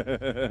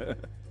 And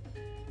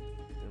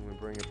we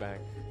bring it back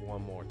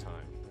one more time.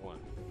 1.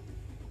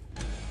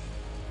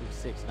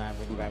 6, 9,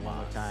 bring it back one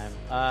more time.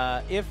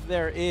 If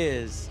there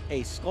is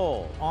a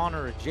skull on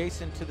or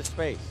adjacent to the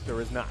space, There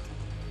is not.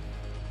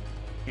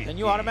 then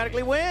you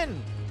automatically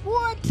win.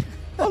 What?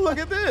 Oh, look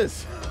at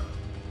this.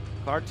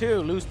 Card 2,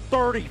 lose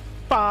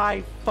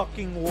 35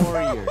 fucking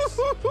warriors.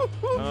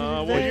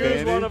 We'll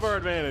use one of our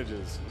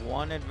advantages.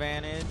 1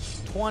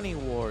 advantage, 20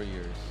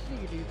 warriors. You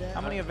can do that.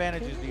 How many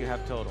advantages do you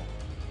have total?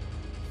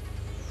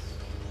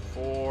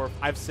 4.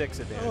 I have 6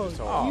 advantages.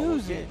 total.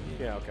 use it.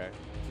 Yeah, okay.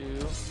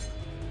 2,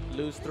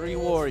 lose 3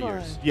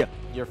 warriors. fine. Yeah,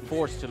 You're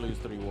forced to lose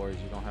 3 warriors.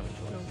 You don't have a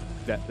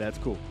choice. that's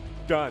cool.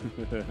 Done.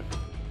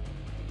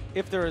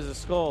 If there is a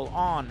skull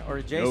on or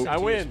adjacent I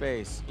to win. your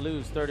space,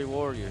 lose 30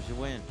 warriors. You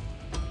win.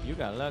 You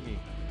got lucky.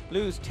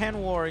 Lose 10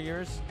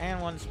 warriors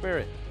and 1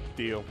 spirit.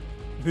 Deal.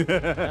 No.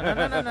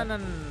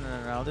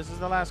 This is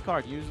the last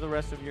card. Use the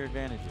rest of your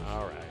advantages.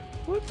 All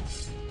right. Whoop.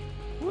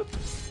 Whoop.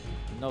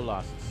 No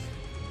losses.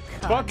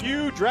 Fuck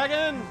you,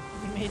 dragon!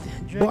 You made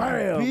that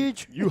dragon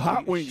beach. You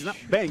hot wings. Not,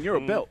 bang, you're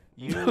a belt.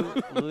 You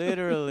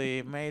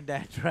literally made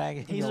that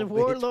dragon. He's your a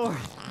warlord.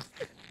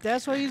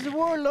 That's why he's a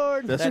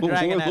warlord. That's That what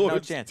dragon had no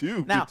warlords chance.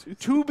 do. Now,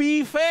 to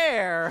be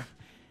fair,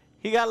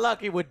 he got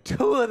lucky with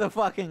 2 of the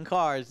fucking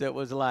cards that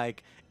was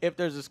like, if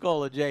there's a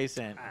skull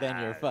adjacent,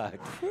 then you're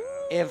fucked.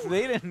 If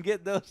they didn't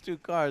get those 2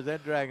 cards,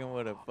 that dragon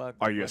would have fucked.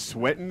 Are you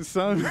sweating,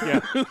 son?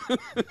 Yeah.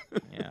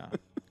 Yeah.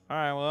 All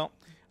right, well.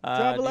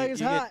 Drop it like you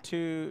it's get hot.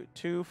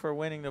 two for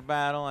winning the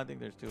battle. I think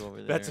there's 2 over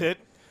there. That's it.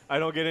 I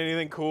don't get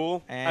anything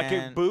cool. I get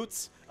And-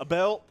 boots, a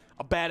belt,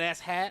 a badass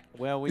hat.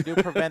 Well, we do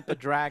prevent the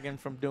dragon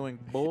from doing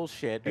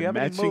bullshit. Do you And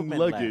have any matching movement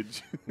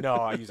luggage. No,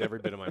 I use every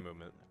bit of my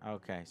movement.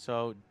 left? Okay,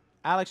 so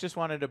Alex just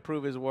wanted to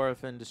prove his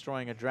worth in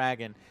destroying a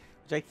dragon,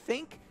 which I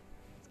think,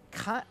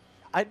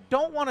 I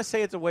don't want to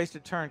say it's a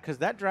wasted turn because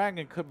that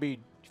dragon could be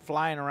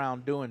flying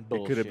around doing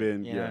bullshit. could have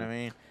been, you know yeah. what I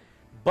mean?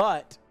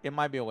 But it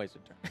might be a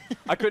wasted turn.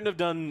 I couldn't have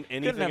done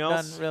anything Couldn't have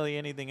else done really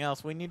anything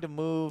else. We need to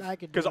move. I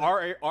could do because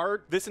it.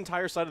 our this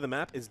entire side of the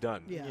map is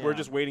done. Yeah. We're Yeah.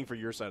 just waiting for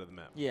your side of the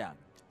map. Yeah,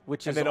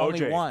 which And is then only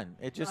OJ. 1.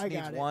 It just I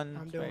needs got it. 1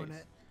 I'm space. doing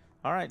it.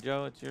 All right,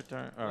 Joe, it's your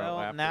turn. Well,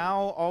 after. now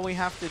all we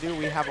have to do,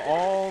 we have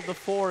all the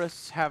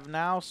forests have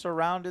now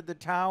surrounded the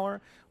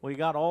tower. We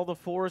got all the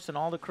forests and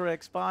all the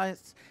correct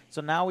spots.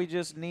 So now we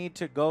just need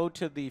to go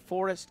to the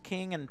forest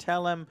king and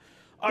tell him,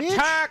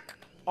 attack!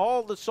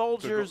 All the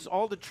soldiers,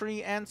 all the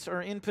tree ants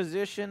are in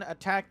position.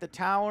 Attack the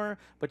tower,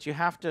 but you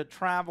have to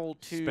travel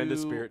to... Spend a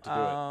spirit to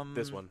do it.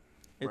 This one.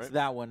 It's right?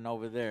 that one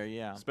over there,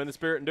 yeah. Spend a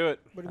spirit and do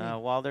it. What do you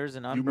mean? While there's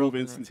an You unbroken... move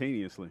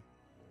instantaneously.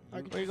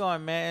 Where you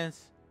going, man?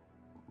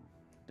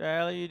 The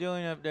hell are you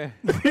doing up there?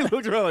 He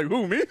looks around like,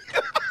 who, me?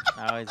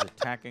 Now he's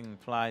attacking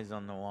flies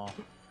on the wall.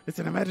 It's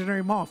an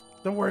imaginary moth.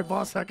 Don't worry,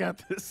 boss. I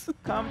got this.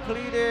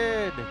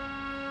 Completed.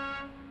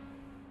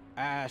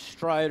 Ass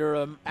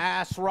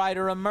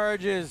rider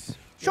emerges.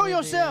 Show Give me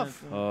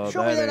yourself. the- Oh,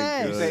 Show me that ain't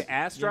ass. You good. say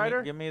ass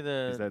strider? Give me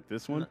the. Is that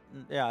this one?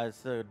 Yeah, it's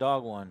the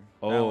dog one.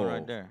 That Oh. one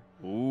right there.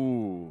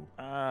 Ooh.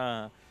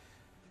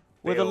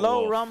 With a low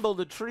Beowulf. rumble,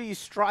 the trees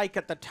strike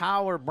at the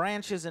tower,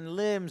 branches and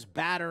limbs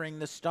battering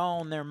the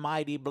stone, their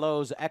mighty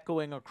blows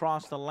echoing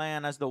across the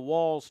land as the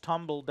walls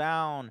tumble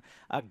down.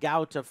 A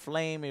gout of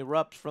flame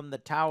erupts from the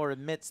tower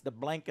amidst the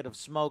blanket of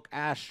smoke.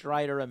 Ash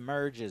Strider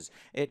emerges.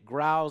 It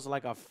growls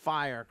like a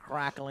fire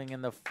crackling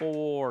in the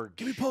forge.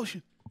 Give me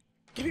potion.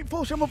 Give me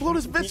potion. I'm gonna blow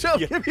this bitch up.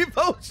 Yeah. Give me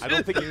potion. I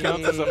don't think it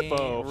counts as a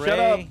foe. Ray, Shut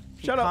up. He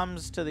Shut up.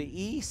 comes to the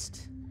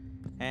east,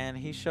 and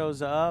he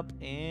shows up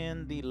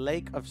in the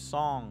Lake of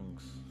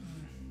Songs.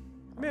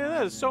 Man,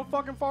 that is so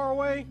fucking far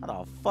away.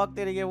 How the fuck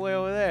did he get way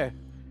over there?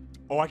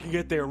 Oh, I can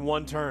get there in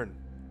 1 turn.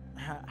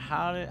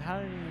 How did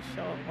he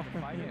show up?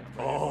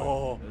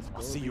 Oh,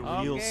 I'll see you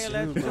real Okay, soon,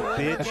 let's do little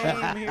it bitch.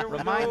 again. Here we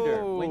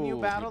Reminder, when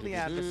you battle the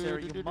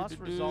adversary, you must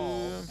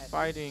resolve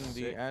fighting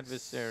the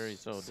adversary.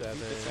 So defeat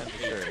this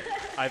adversary.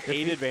 I have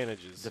 8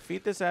 advantages.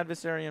 Defeat this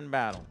adversary in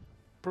battle.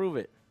 Prove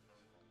it.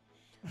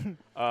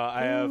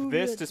 I have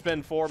this to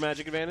spend 4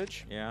 magic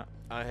advantage. Yeah.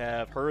 I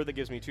have her that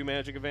gives me 2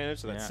 magic advantage,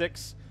 so that's Yeah.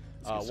 6.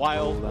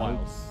 Wild,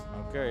 wilds.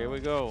 Okay, here we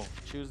go.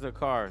 Choose the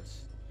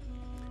cards.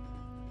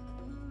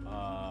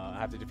 I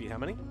have to defeat how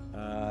many?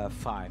 5.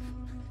 I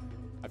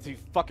have to defeat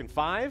fucking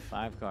 5?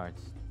 5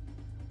 cards.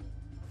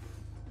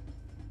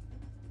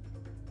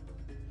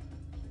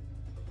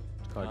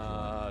 Card you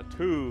want.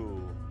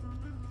 2,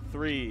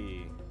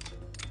 3,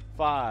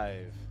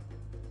 5,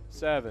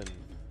 7.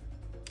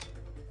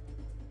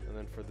 And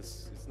then for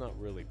this, it's not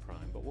really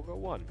prime, but we'll go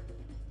 1.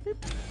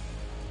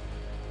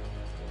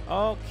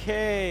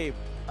 Okay.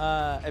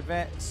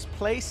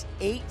 Place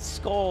 8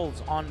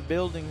 skulls on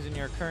buildings in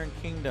your current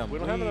kingdom. We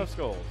don't have enough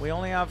skulls. We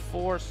only have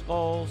 4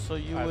 skulls, so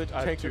you I would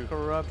have take 2. a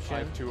corruption. I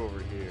have 2 over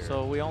here.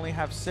 So we only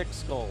have 6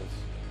 skulls.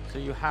 So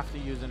you have to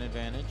use an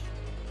advantage.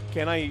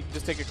 Can I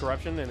just take a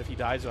corruption, and if he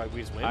dies, we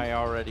just win? I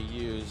already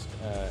used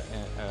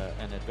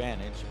an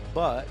advantage,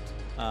 but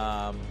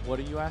what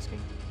are you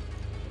asking?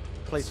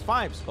 Place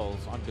 5 skulls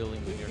on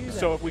buildings in your current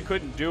So if we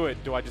couldn't do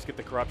it, do I just get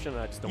the corruption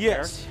and I just don't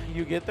Yes,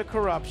 you get the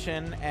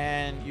corruption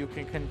and you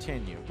can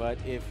continue. But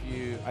if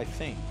you, I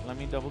think, let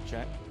me double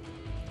check.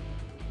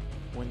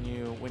 When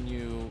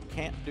you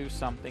can't do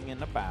something in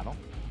the battle,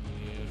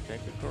 you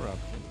take a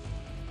corruption.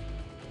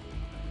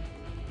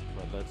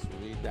 But let's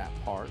read that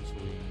part so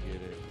we can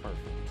get it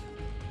perfect.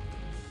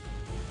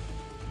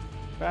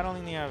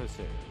 Battling the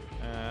adversary.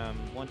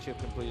 Once you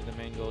have completed the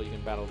main goal, you can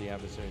battle the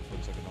adversary for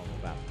a second normal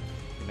battle.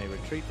 You may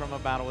retreat from a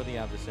battle with the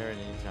adversary at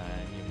any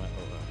time. You might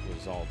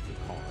resolve the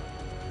card.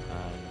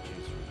 You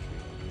choose to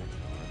retreat on your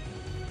card.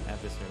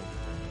 Adversary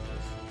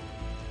determines.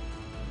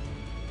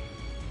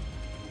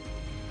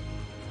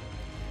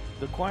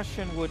 The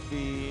question would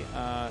be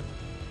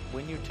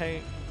when you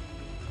take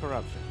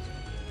corruptions.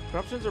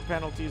 Corruptions are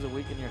penalties that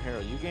weaken your hero.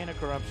 You gain a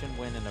corruption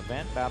when an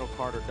event, battle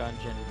card, or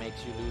dungeon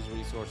makes you lose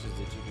resources that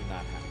you do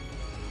not have.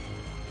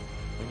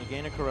 When you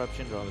gain a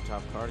corruption, draw the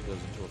top card. It goes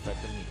into effect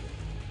immediately.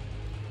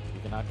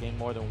 You cannot gain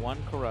more than 1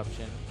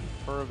 corruption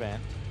per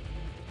event.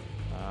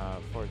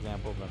 For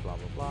example, blah, blah,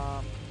 blah,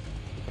 blah.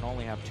 You can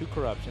only have 2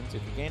 corruptions.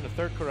 If you gain a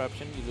 3rd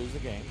corruption, you lose the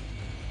game.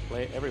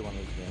 Everyone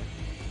loses the game.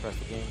 Press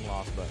the game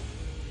loss button.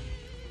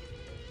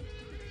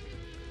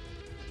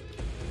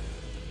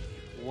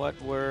 What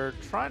we're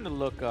trying to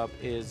look up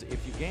is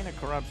if you gain a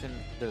corruption,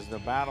 does the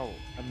battle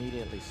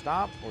immediately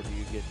stop or do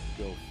you get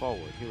to go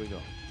forward? Here we go.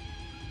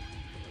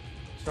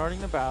 Starting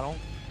the battle,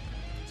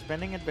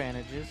 spending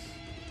advantages.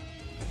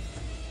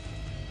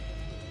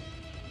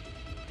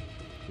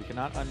 We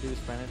cannot undo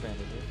spend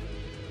advantages.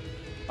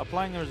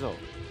 Applying the result.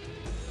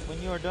 When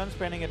you are done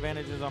spending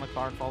advantages on a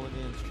card, follow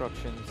the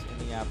instructions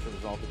in the app to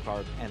resolve the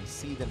card and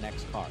see the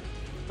next card.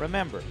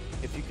 Remember,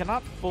 if you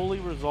cannot fully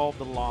resolve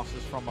the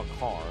losses from a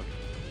card,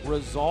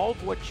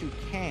 resolve what you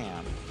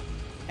can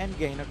and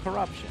gain a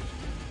corruption.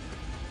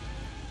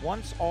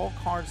 Once all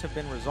cards have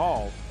been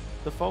resolved,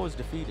 the foe is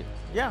defeated.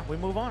 Yeah, we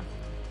move on.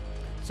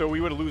 So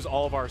we would lose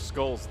all of our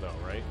skulls, though,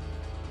 right?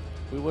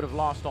 We would have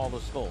lost all the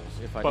skulls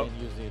if I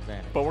didn't use the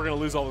advantage. But we're going to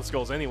lose all the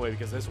skulls anyway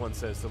because this one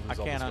says to lose I all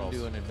the can't skulls.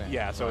 undo an advantage.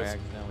 Yeah, so I it's,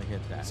 accidentally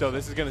hit that. so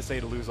this is going to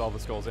say to lose all the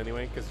skulls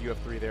anyway because you have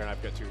 3 there and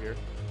I've got 2 here.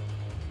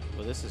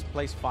 Well, this is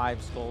place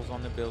 5 skulls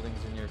on the buildings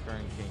in your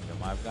current kingdom.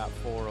 I've got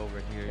 4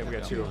 over here. And we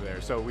got 2 over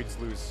there, so we just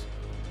lose.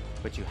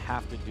 But you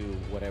have to do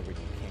whatever you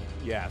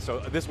can. Yeah, so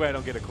this way I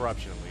don't get a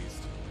corruption at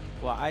least.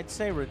 Well, I'd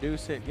say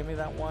reduce it. Give me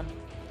that one.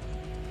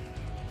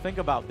 Think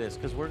about this,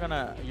 because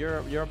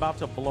you're about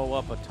to blow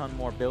up a ton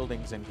more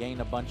buildings and gain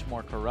a bunch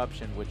more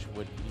corruption, which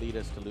would lead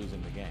us to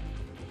losing the game.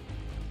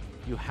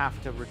 You have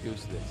to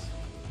reduce this.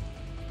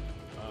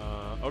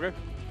 Okay,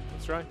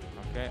 let's try.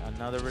 Okay,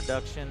 another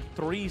reduction.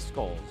 3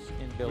 skulls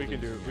in buildings.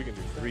 We can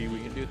do 3. We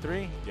can do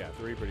 3. Yeah,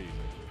 3 pretty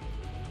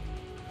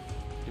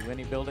easy. Do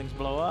any buildings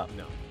blow up?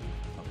 No.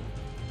 Okay.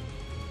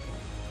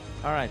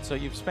 All right, so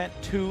you've spent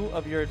 2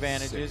 of your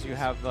advantages. 6. You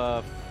have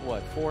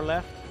what? 4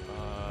 left.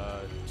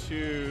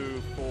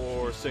 2,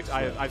 4, 6.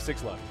 I have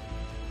 6 left.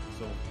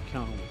 So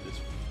count them with this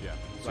one. Yeah.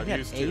 So I've you had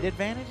used 8 2.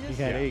 advantages?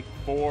 You had 8.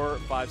 4,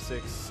 5,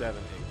 6,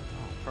 7, 8.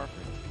 Oh,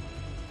 perfect.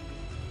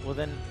 Well,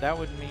 then that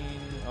would mean,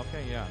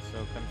 okay, yeah,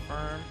 so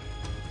confirm.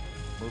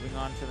 Moving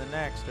on to the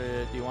next.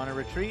 Do you want to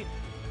retreat?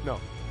 No.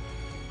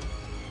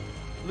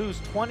 Lose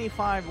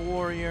 25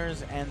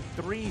 warriors and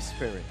 3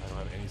 spirits. I don't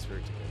have any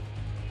spirit to give.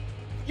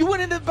 You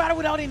went into the battle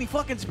without any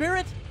fucking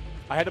spirit?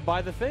 I had to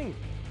buy the thing.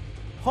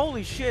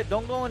 Holy shit,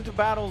 don't go into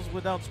battles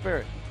without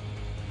spirit.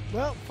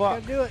 Well,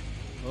 Fuck. gotta do it.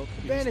 Well,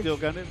 you Advantage. still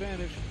got an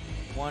advantage.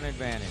 1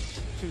 advantage.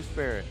 2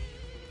 spirit.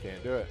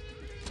 Can't do it.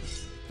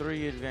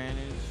 3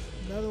 advantage.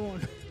 Another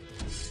one.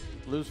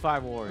 Lose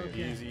 5 warriors.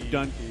 Okay. Easy.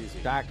 Done. Easy.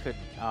 That could,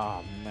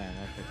 oh man,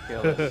 that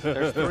could kill us.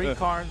 There's 3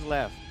 cards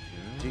left.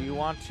 Do you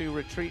want to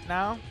retreat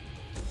now?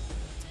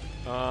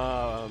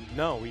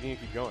 No, we need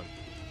to keep going.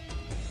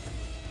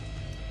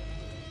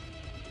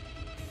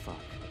 Fuck.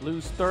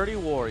 Lose 30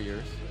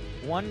 warriors,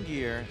 1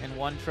 gear, and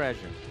 1 treasure.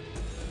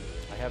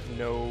 I have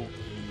no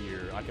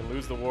gear. I can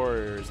lose the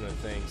warriors and the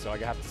thing, so I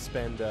have to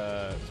spend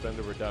a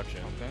reduction.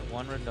 Okay,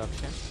 1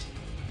 reduction.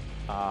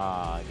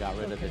 I got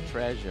rid of the Okay.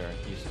 treasure.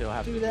 You still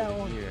have Do to that do the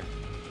one. gear.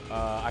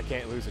 I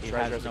can't lose the He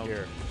treasure has as a no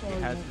gear, He Oh,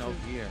 has you no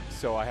have to- gear.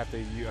 so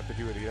you have to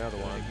do it another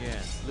Do it one.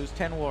 again. Lose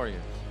 10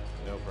 warriors.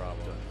 No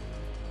problem.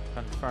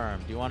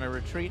 Confirmed. Do you want to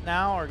retreat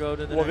now or go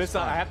to the Well, next this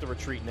I card? have to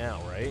retreat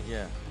now, right?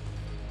 Yeah.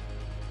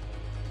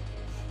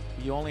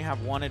 You only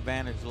have 1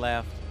 advantage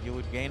left. You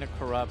would gain a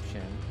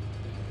corruption.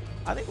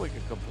 I think we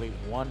could complete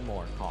 1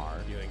 more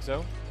card. You think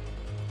so?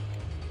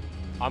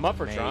 I'm up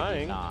for Maybe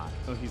trying. not.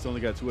 Oh, he's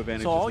only got 2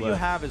 advantages So all left. you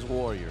have is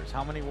warriors.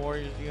 How many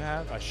warriors do you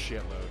have? A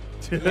shitload.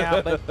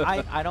 Yeah, but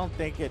I don't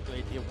think it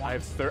I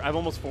have I have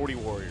almost 40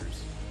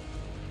 warriors.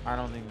 I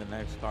don't think the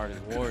next card is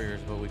warriors,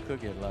 but we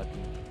could get lucky.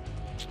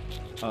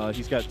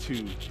 He's got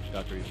 2,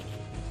 Dr. Evil.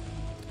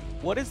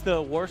 What is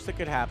the worst that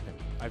could happen?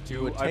 I have You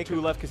 2. would I have take 2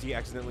 a- left because he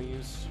accidentally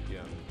used. Yeah.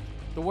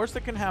 The worst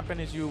that can happen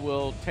is you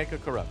will take a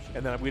corruption,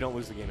 And then we don't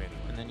lose the game anyway.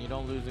 and then you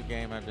don't lose a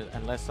game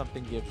unless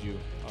something gives you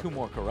 2 Okay.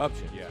 more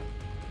corruption. Yeah.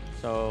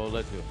 So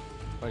let's do it.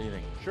 What do you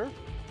think? Sure.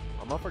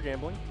 I'm up for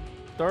gambling.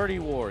 30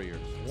 warriors,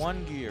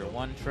 1 gear,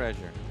 1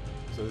 treasure.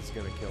 So this is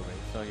gonna kill me.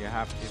 So you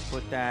have to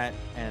put that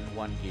and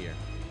 1 gear.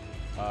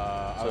 So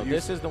I'll this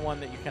use- is the one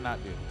that you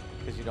cannot do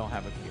because you don't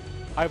have a gear.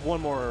 I have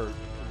 1 more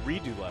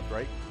redo left,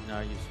 right? No,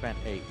 you spent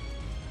 8.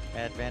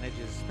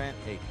 Advantages spent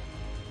 8.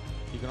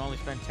 You can only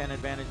spend 10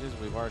 advantages.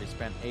 We've already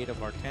spent 8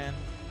 of our 10.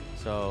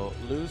 So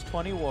lose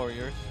 20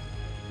 warriors.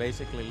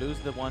 Basically lose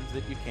the ones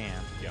that you can.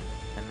 Yep.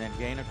 And then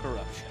gain a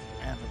corruption.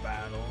 And the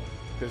battle.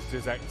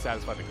 Does that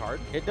satisfy the card?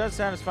 It does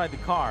satisfy the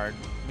card,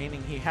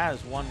 meaning he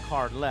has 1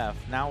 card left.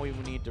 Now we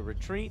need to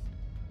retreat.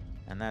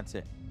 And that's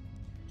it.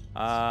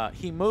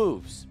 He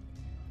moves.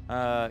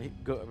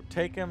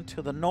 Take him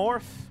to the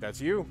north.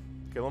 That's you.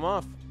 Kill him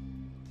off.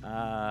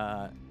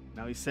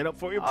 Now he's set up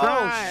for your Oh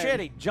prime. shit,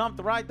 he jumped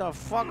right the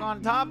fuck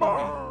on top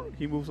of me.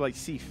 He moves like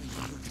Sif.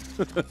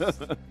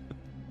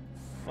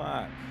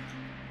 Fuck.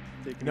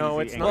 Take it No,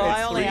 easy, it's Angus. not. Well, I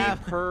it's only 3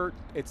 have- per.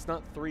 It's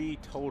not 3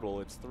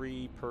 total. It's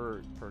 3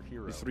 per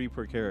hero. It's 3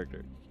 per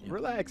character.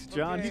 Relax,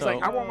 John. Okay. He's So-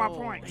 like, I want my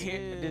point.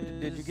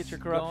 Did you get your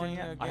corruption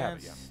yet? I have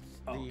it, yeah.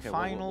 The Okay,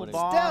 final what is-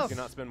 boss. Stealth. You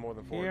cannot spend more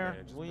than 4 Here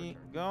advantages per we turn.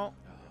 go.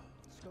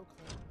 Let's go,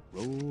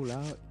 Clint. roll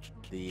out.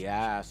 The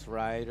ass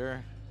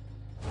rider.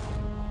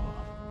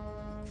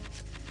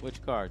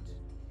 Which cards?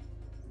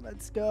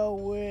 Let's go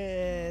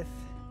with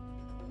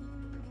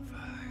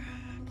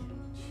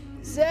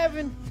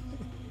 7.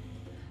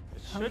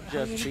 It How- should how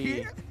just many? be.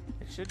 It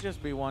should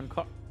just be 1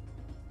 card.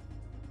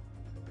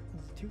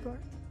 Is it 2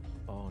 cards?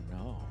 Oh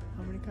no.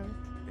 How many cards?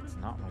 It's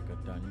not like a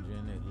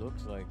dungeon. It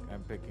looks like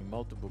I'm picking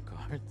multiple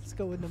cards. Let's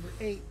go with number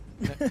 8.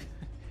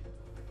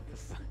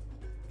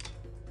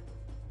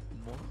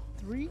 More?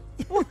 3?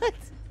 What?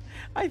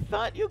 I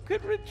thought you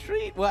could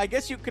retreat. Well, I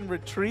guess you can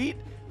retreat,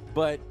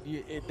 but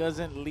it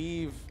doesn't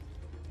leave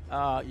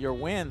your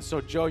win. So,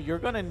 Joe, you're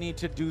going to need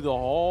to do the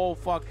whole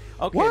fuck.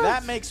 Okay, What?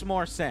 that makes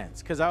more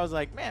sense. Because I was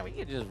like, man, we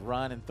could just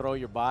run and throw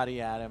your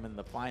body at him in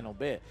the final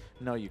bit.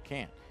 No, you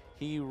can't.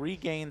 He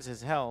regains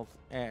his health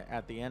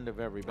at the end of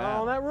every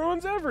battle. Oh, that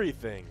ruins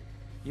everything.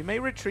 You may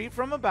retreat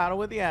from a battle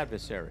with the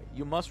adversary.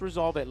 You must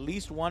resolve at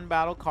least 1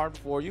 battle card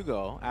before you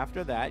go.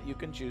 After that, you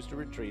can choose to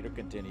retreat or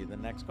continue the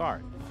next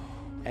card.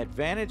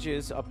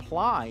 Advantages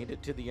applied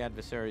to the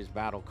adversary's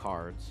battle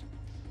cards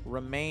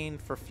remain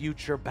for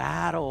future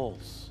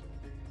battles.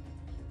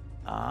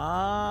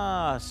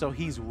 Ah, so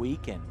he's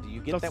weakened. Do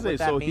you get That's that? to say, What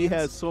that so means? he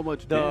has so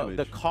much damage.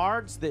 The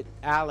cards that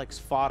Alex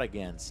fought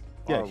against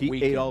yeah, are he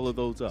weakened. ate all of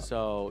those up.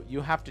 So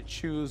you have to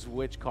choose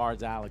which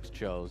cards Alex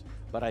chose,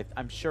 but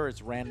I'm sure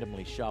it's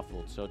randomly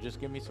shuffled. So just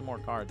give me some more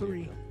cards. here,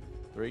 3. Joe.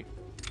 3,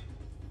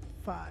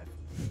 5.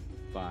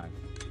 5.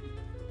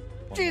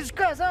 One Jesus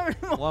Christ, how many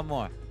more. more? One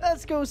more.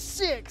 Let's go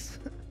 6.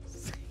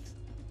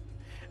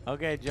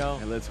 Okay, Joe.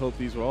 And let's hope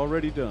these were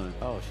already done.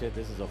 Oh shit,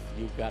 this is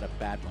you got a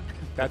bad one.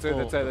 That's The it.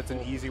 That's full- it. That's the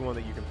an full- easy one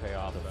that you can pay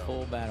off. The though.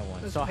 full battle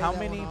one. Let's So pay how that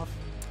one many? off.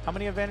 How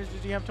many advantages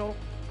do you have total?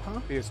 Huh?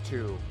 He has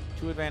 2.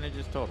 2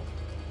 advantages total.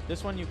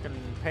 This one you can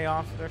pay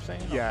off. They're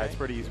saying. Yeah, Okay. it's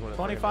pretty easy when it's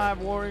 25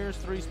 warriors,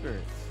 3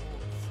 spirits.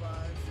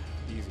 5.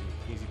 Easy,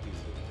 easy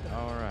peasy.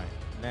 All right,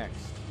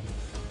 next.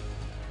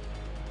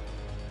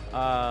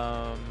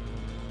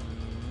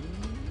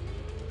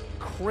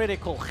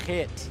 critical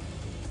hit.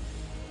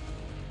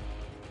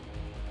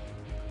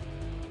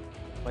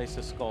 Place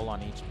a skull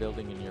on each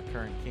building in your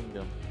current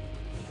kingdom.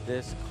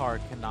 This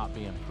card cannot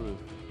be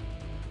improved.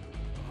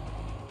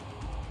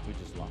 We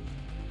just lost.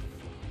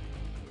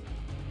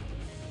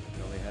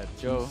 You only had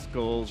Joe, two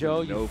skulls. Joe,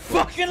 and you no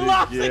fucking fucks.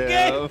 lost the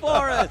Yeah. game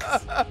for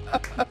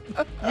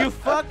us. You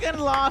fucking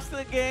lost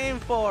the game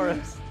for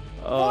us.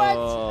 What?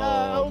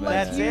 I would like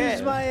That's to use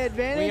it. my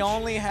advantage. We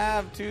only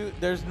have two.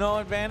 There's no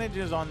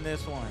advantages on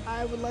this one.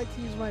 I would like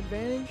to use my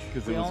advantage.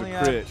 Because We it was only a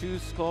have crit. 2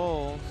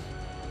 skulls.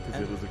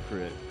 Because it was a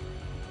crit.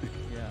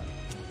 Yeah.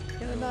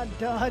 Can I not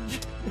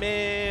dodge?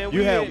 Man,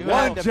 You had You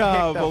one had to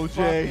job, pick the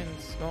OJ. fucking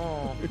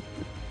skull.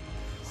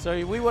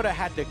 So we would have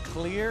had to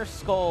clear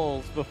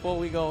skulls before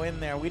we go in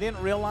there. We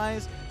didn't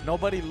realize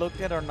nobody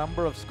looked at our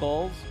number of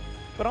skulls.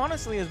 But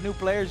honestly, as new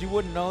players, you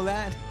wouldn't know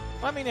that.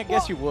 I mean, I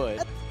guess you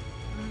would.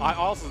 I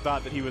also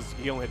thought that he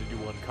only had to do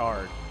 1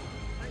 card,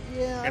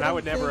 Yeah. and I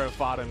would never have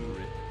fought him.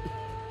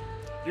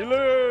 You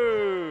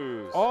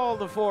lose. All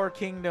the 4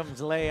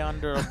 kingdoms lay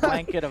under a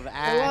blanket of I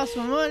ash. lost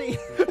my money.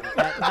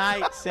 At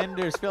night,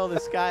 cinders fill the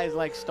skies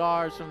like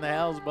stars from the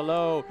hells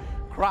below.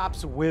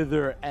 Crops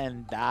wither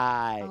and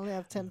die. I only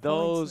have 10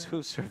 Those points.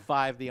 who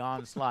survive the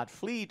onslaught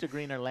flee to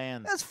greener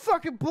lands. That's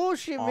fucking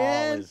bullshit, All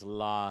man. is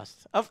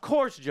lost. Of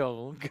course,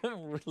 Joe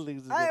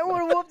loses. I would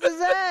have whooped his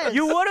ass.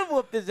 You would have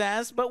whooped his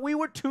ass, but we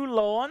were too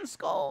low on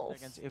skulls.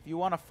 If you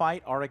want to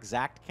fight our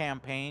exact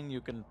campaign, you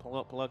can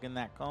plug in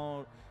that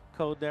code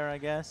there, I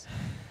guess.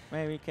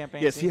 Maybe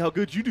campaign. Yeah, see how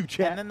good you do, And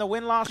chat. then the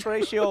win-loss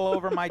ratio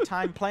over my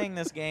time playing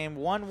this game,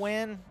 1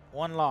 win,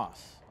 1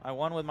 loss. I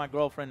won with my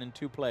girlfriend and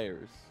 2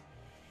 players.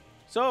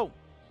 So,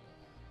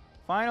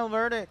 final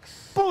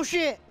verdicts.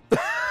 Bullshit.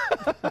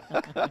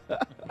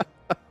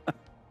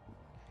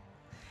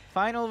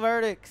 Final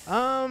verdicts.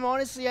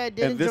 Honestly, I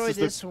did And enjoy is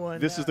this one.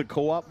 This is the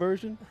co-op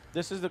version?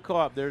 This is the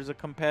co-op. There's a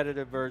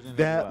competitive version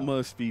That as well.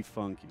 must be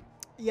funky.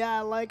 Yeah,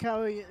 I like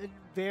how it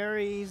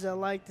varies. I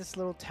like this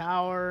little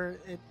tower.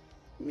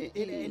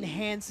 It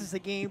enhances the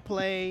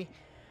gameplay.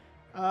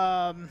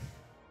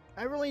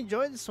 I really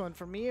enjoyed this one.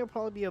 For me, it'll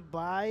probably be a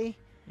buy.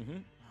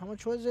 Mhm. How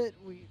much was it?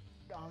 We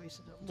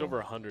obviously It's over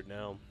 100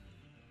 now.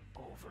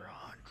 over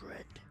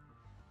 100.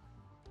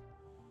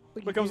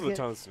 But it comes with a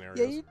ton of scenarios.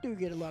 Yeah, you do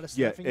get a lot of stuff.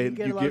 Yeah, and and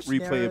you you get, get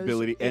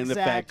replayability scenarios. and the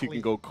fact you Exactly.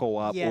 can go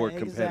co-op Yeah, or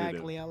competitive.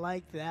 exactly. I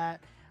like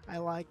that. I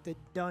like the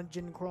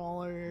dungeon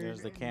crawler.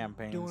 There's the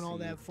campaign Doing all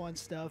that seed. fun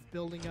stuff,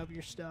 building up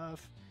your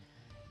stuff,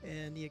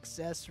 and the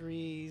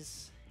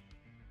accessories.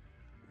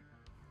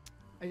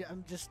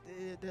 I'm just,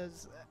 it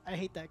does. I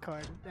hate that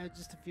card. That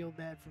just to feel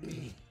bad for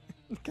me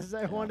because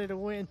I wanted to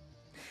win.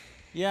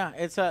 Yeah,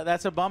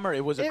 that's a bummer.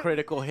 It was a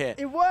critical hit.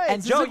 It was. And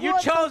It's Joe, like, you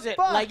what the chose it.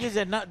 fuck? Like you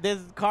said, not this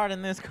card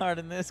and this card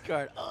and this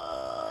card.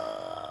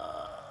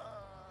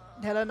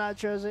 Had I not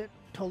chose it,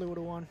 totally would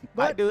have won. I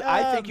But, do.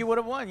 I think you would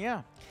have won.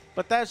 Yeah,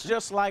 but that's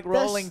just like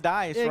rolling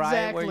dice,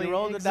 right? Where you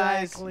roll the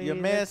dice, you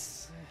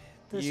miss.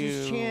 This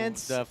is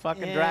chance. The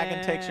fucking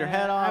dragon takes your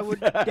head and off. I would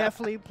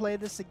definitely play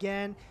this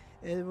again.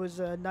 It was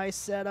a nice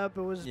setup.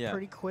 It was Yeah.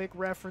 pretty quick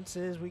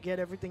references. We get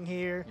everything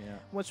here. Yeah.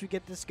 Once we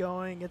get this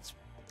going, it's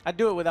I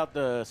do it without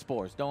the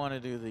spores. Don't want to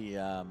do the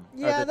Yeah, or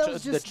that the,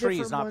 was the just trees,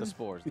 different not one. the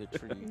spores. The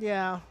tree.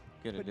 yeah.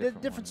 Get a But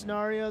different, different one, yeah.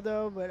 scenario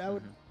though. But I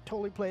would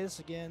totally play this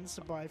again. It's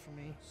a buy for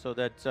me. So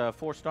that's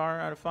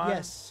 4-star out of 5.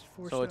 Yes,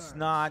 4 So stars. it's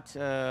not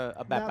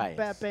a bad Not pass.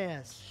 bad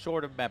pass.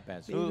 Short of bad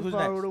pass. Even Who's if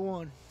I next? would have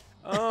won.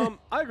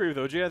 I agree with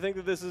OJ. I think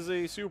that this is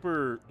a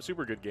super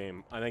good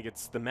game. I think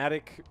it's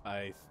thematic.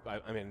 I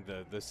mean,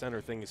 the center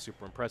thing is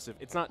super impressive.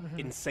 It's not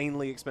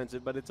insanely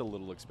expensive, but it's a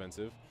little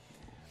expensive.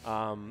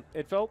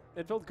 It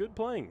felt good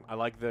playing. I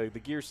like the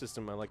gear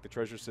system. I like the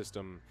treasure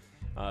system.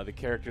 The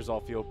characters all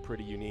feel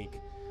pretty unique.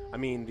 I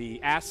mean, the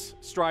ass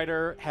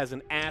strider has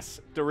an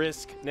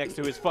asterisk next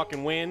to his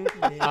fucking win.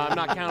 I'm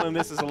not counting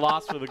this as a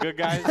loss for the good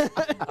guys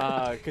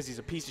because he's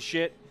a piece of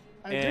shit.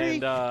 I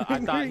And agree. I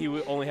thought he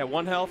only had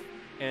 1 health,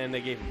 and they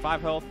gave him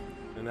 5 health,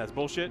 and that's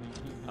bullshit.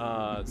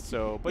 But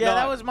Yeah, no,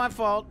 that was my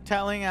fault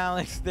telling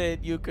Alex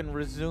that you can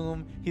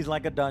resume. He's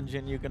like a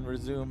dungeon. You can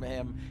resume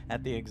him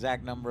at the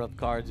exact number of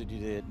cards that you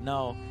did.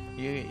 No,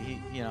 you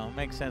know, it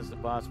makes sense. The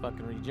boss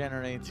fucking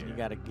regenerates, and you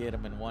got to get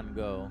him in one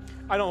go.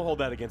 I don't hold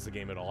that against the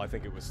game at all. I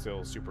think it was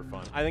still super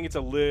fun. I think it's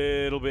a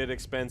little bit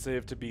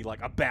expensive to be like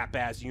a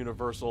bat-bass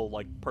universal,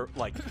 like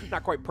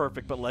not quite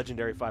perfect, but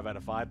legendary 5 out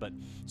of 5. But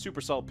super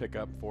solid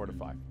pickup, 4 out of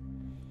 5.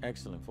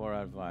 Excellent, 4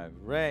 out of 5.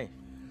 Ray.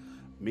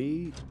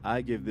 Me,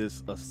 I give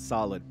this a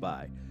solid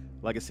buy.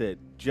 Like I said,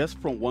 just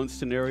from one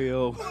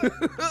scenario,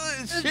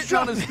 It's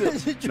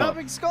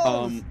dropping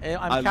skulls.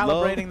 I'm I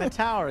calibrating love- the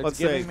tower. It's let's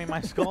giving say- me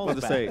my skulls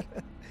Let's back. say,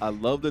 I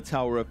love the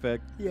tower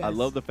effect. I Yes.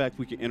 love the fact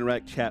we can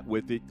interact, chat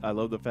with it. I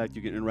love the fact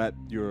you can interact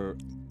your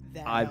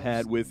That iPad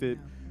helps. with it.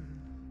 Yeah.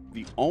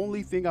 The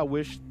only thing I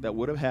wish that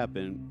would have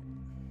happened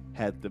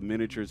had the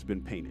miniatures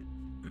been painted.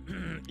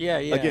 Yeah.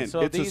 Again,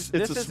 so it's this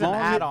a is an small,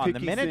 add-on. The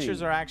nitpicky miniatures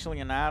thing. are actually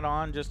an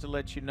add-on, just to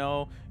let you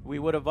know. We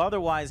would have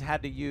otherwise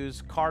had to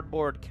use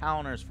cardboard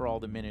counters for all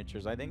the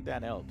miniatures. I think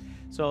that helped.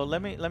 So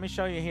let me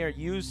show you here.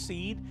 Use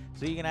seed,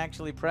 so you can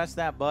actually press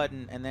that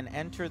button and then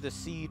enter the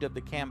seed of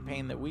the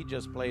campaign that we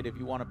just played if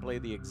you want to play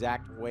the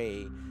exact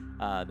way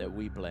that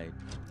we played.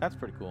 That's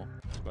pretty cool.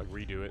 Like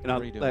redo it. And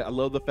I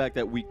love the fact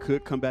that we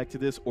could come back to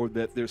this, or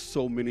that there's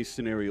so many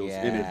scenarios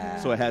in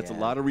it. So it has a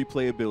lot of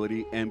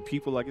replayability, and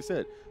people, like I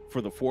said,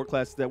 for the 4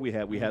 classes that we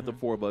had the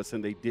 4 of us,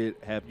 and they did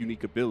have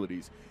unique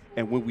abilities.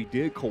 And when we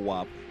did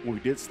co-op, when we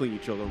did sling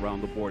each other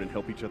around the board and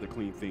help each other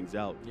clean things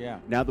out,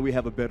 now that we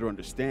have a better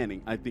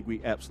understanding, I think we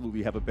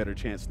absolutely have a better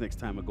chance next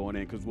time of going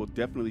in, because we'll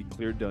definitely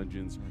clear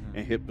dungeons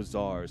and hit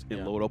bazaars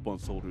and load up on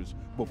soldiers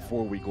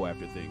before we go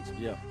after things.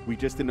 We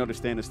just didn't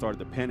understand and started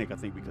to panic, I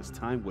think, because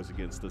time was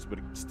against us. But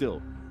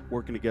still,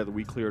 working together,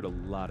 we cleared a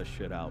lot of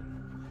shit out.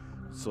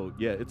 So,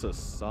 yeah, it's a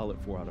solid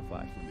 4 out of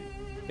 5 for me.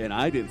 And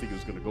I didn't think it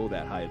was going to go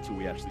that high until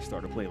we actually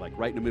started playing, like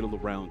right in the middle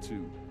of round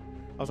 2.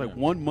 I was like,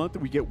 1 month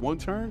and we get 1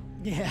 turn?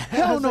 Yeah.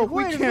 Hell no, like,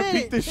 we wait a can't beat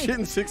minute. this shit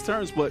in 6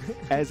 turns. But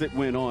as it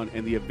went on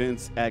and the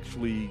events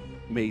actually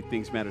made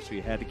things matter, so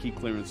you had to keep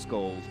clearing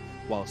skulls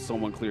while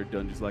someone cleared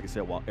dungeons, like I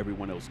said, while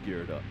everyone else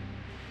geared up.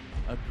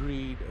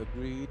 Agreed.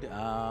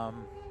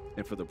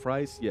 And for the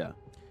price, yeah.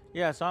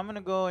 Yeah, so I'm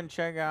gonna go and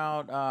check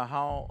out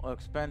how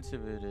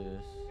expensive it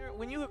is.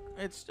 When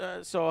it's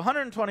so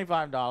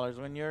 $125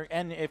 when you're,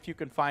 and if you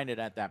can find it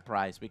at that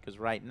price, because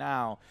right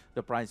now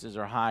the prices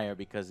are higher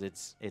because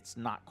it's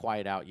not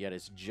quite out yet.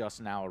 It's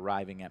just now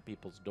arriving at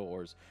people's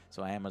doors,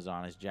 so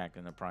Amazon is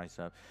jacking the price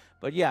up.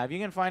 But yeah, if you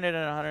can find it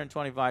at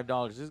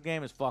 $125, this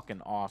game is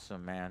fucking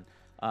awesome, man.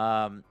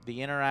 The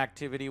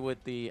interactivity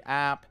with the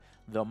app,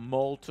 the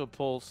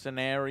multiple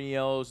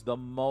scenarios, the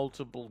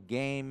multiple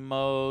game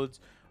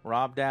modes.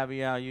 Rob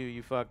Daviau,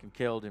 you fucking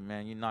killed it,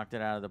 man. You knocked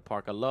it out of the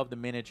park. I love the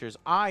miniatures.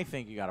 I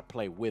think you got to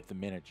play with the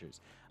miniatures.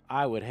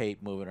 I would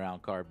hate moving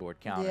around cardboard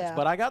counters. Yeah.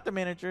 But I got the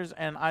miniatures,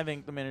 and I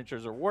think the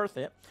miniatures are worth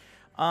it.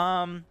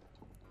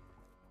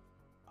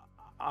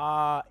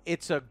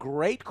 It's a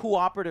great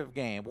cooperative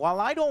game. While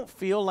I don't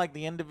feel like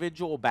the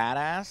individual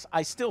badass,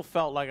 I still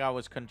felt like I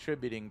was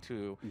contributing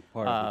to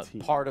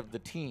part of the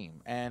team.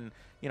 And,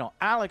 you know,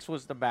 Alex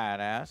was the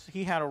badass.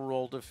 He had a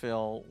role to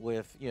fill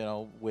with, you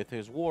know, with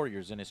his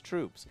warriors and his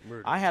troops.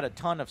 I had a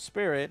ton of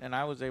spirit, and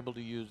I was able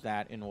to use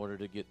that in order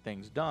to get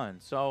things done.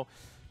 So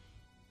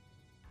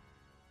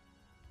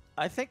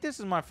I think this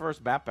is my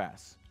first Bat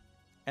Pass.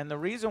 And the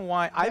reason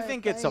why, I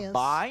think it's a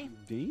buy.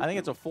 I think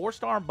it's a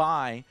 4-star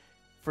buy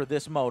for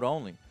this mode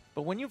only.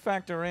 But when you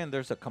factor in,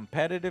 there's a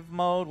competitive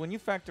mode. When you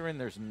factor in,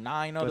 there's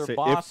 9 other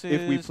bosses.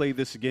 If we play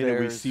this again and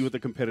we see what the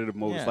competitive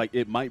mode is like,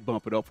 it might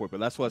bump it up for it. But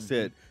that's why I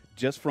said,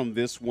 just from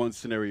this one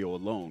scenario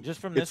alone,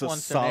 just from this one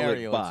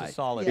scenario, it's a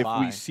solid buy.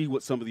 If we see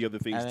what some of the other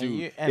things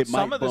do, and it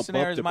some might of the bump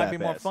scenarios up the might be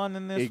Bat more Pass. fun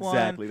than this one.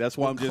 Exactly. That's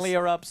why I'm just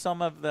clear up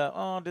some of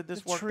the did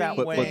this work that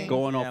way? But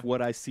going off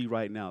what I see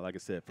right now, like I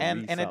said,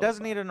 and it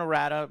does need an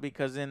errata,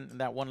 because in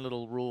that one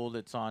little rule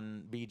that's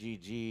on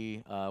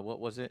BGG, what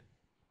was it?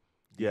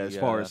 Yeah, as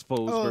far as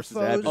foes versus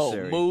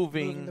adversary.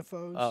 Moving the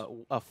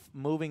foes.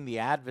 Moving the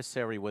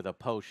adversary with a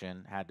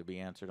potion had to be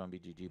answered on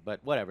BGG. But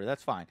whatever,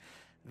 that's fine.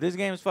 This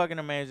game is fucking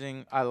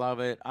amazing. I love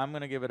it. I'm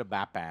going to give it a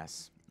Bat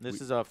Pass.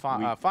 This is a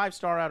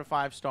 5-star out of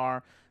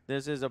 5-star.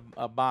 This is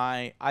a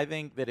buy. I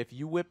think that if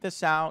you whip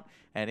this out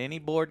at any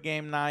board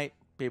game night,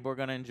 people are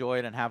going to enjoy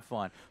it and have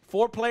fun.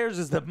 4 players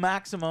is the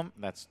maximum.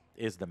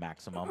 Is the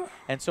maximum.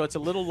 And so it's a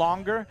little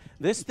longer.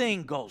 This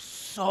thing goes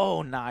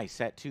so nice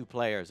at 2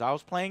 players. I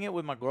was playing it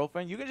with my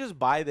girlfriend. You can just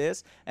buy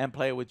this and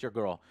play it with your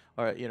girl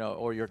or, you know,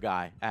 or your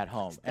guy at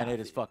home. And it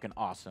is fucking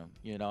awesome.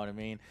 You know what I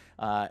mean?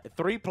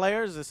 3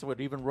 players, this would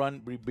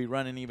even be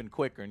running even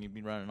quicker, and you'd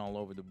be running all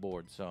over the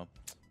board. So,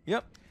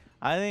 yep.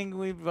 I think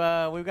we've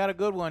got a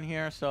good one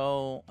here.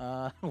 So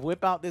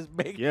whip out this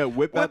big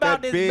whip out that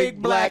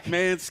big black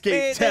man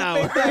skate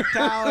tower. Big black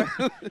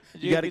tower.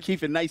 You got to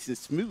keep it nice and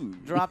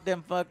smooth. Drop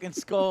them fucking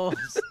skulls.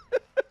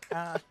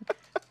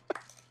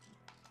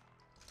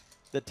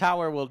 The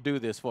tower will do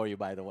this for you,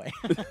 by the way.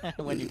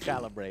 When you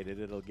calibrate it,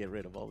 it'll get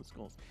rid of all the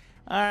skulls.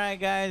 All right,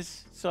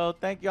 guys. So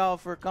thank y'all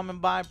for coming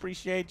by.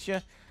 Appreciate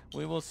you.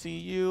 We will see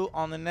you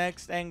on the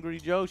next Angry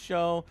Joe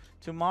show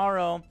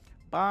tomorrow.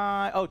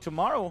 Bye. Oh,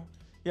 tomorrow.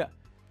 Yeah.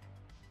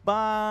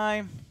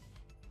 Bye.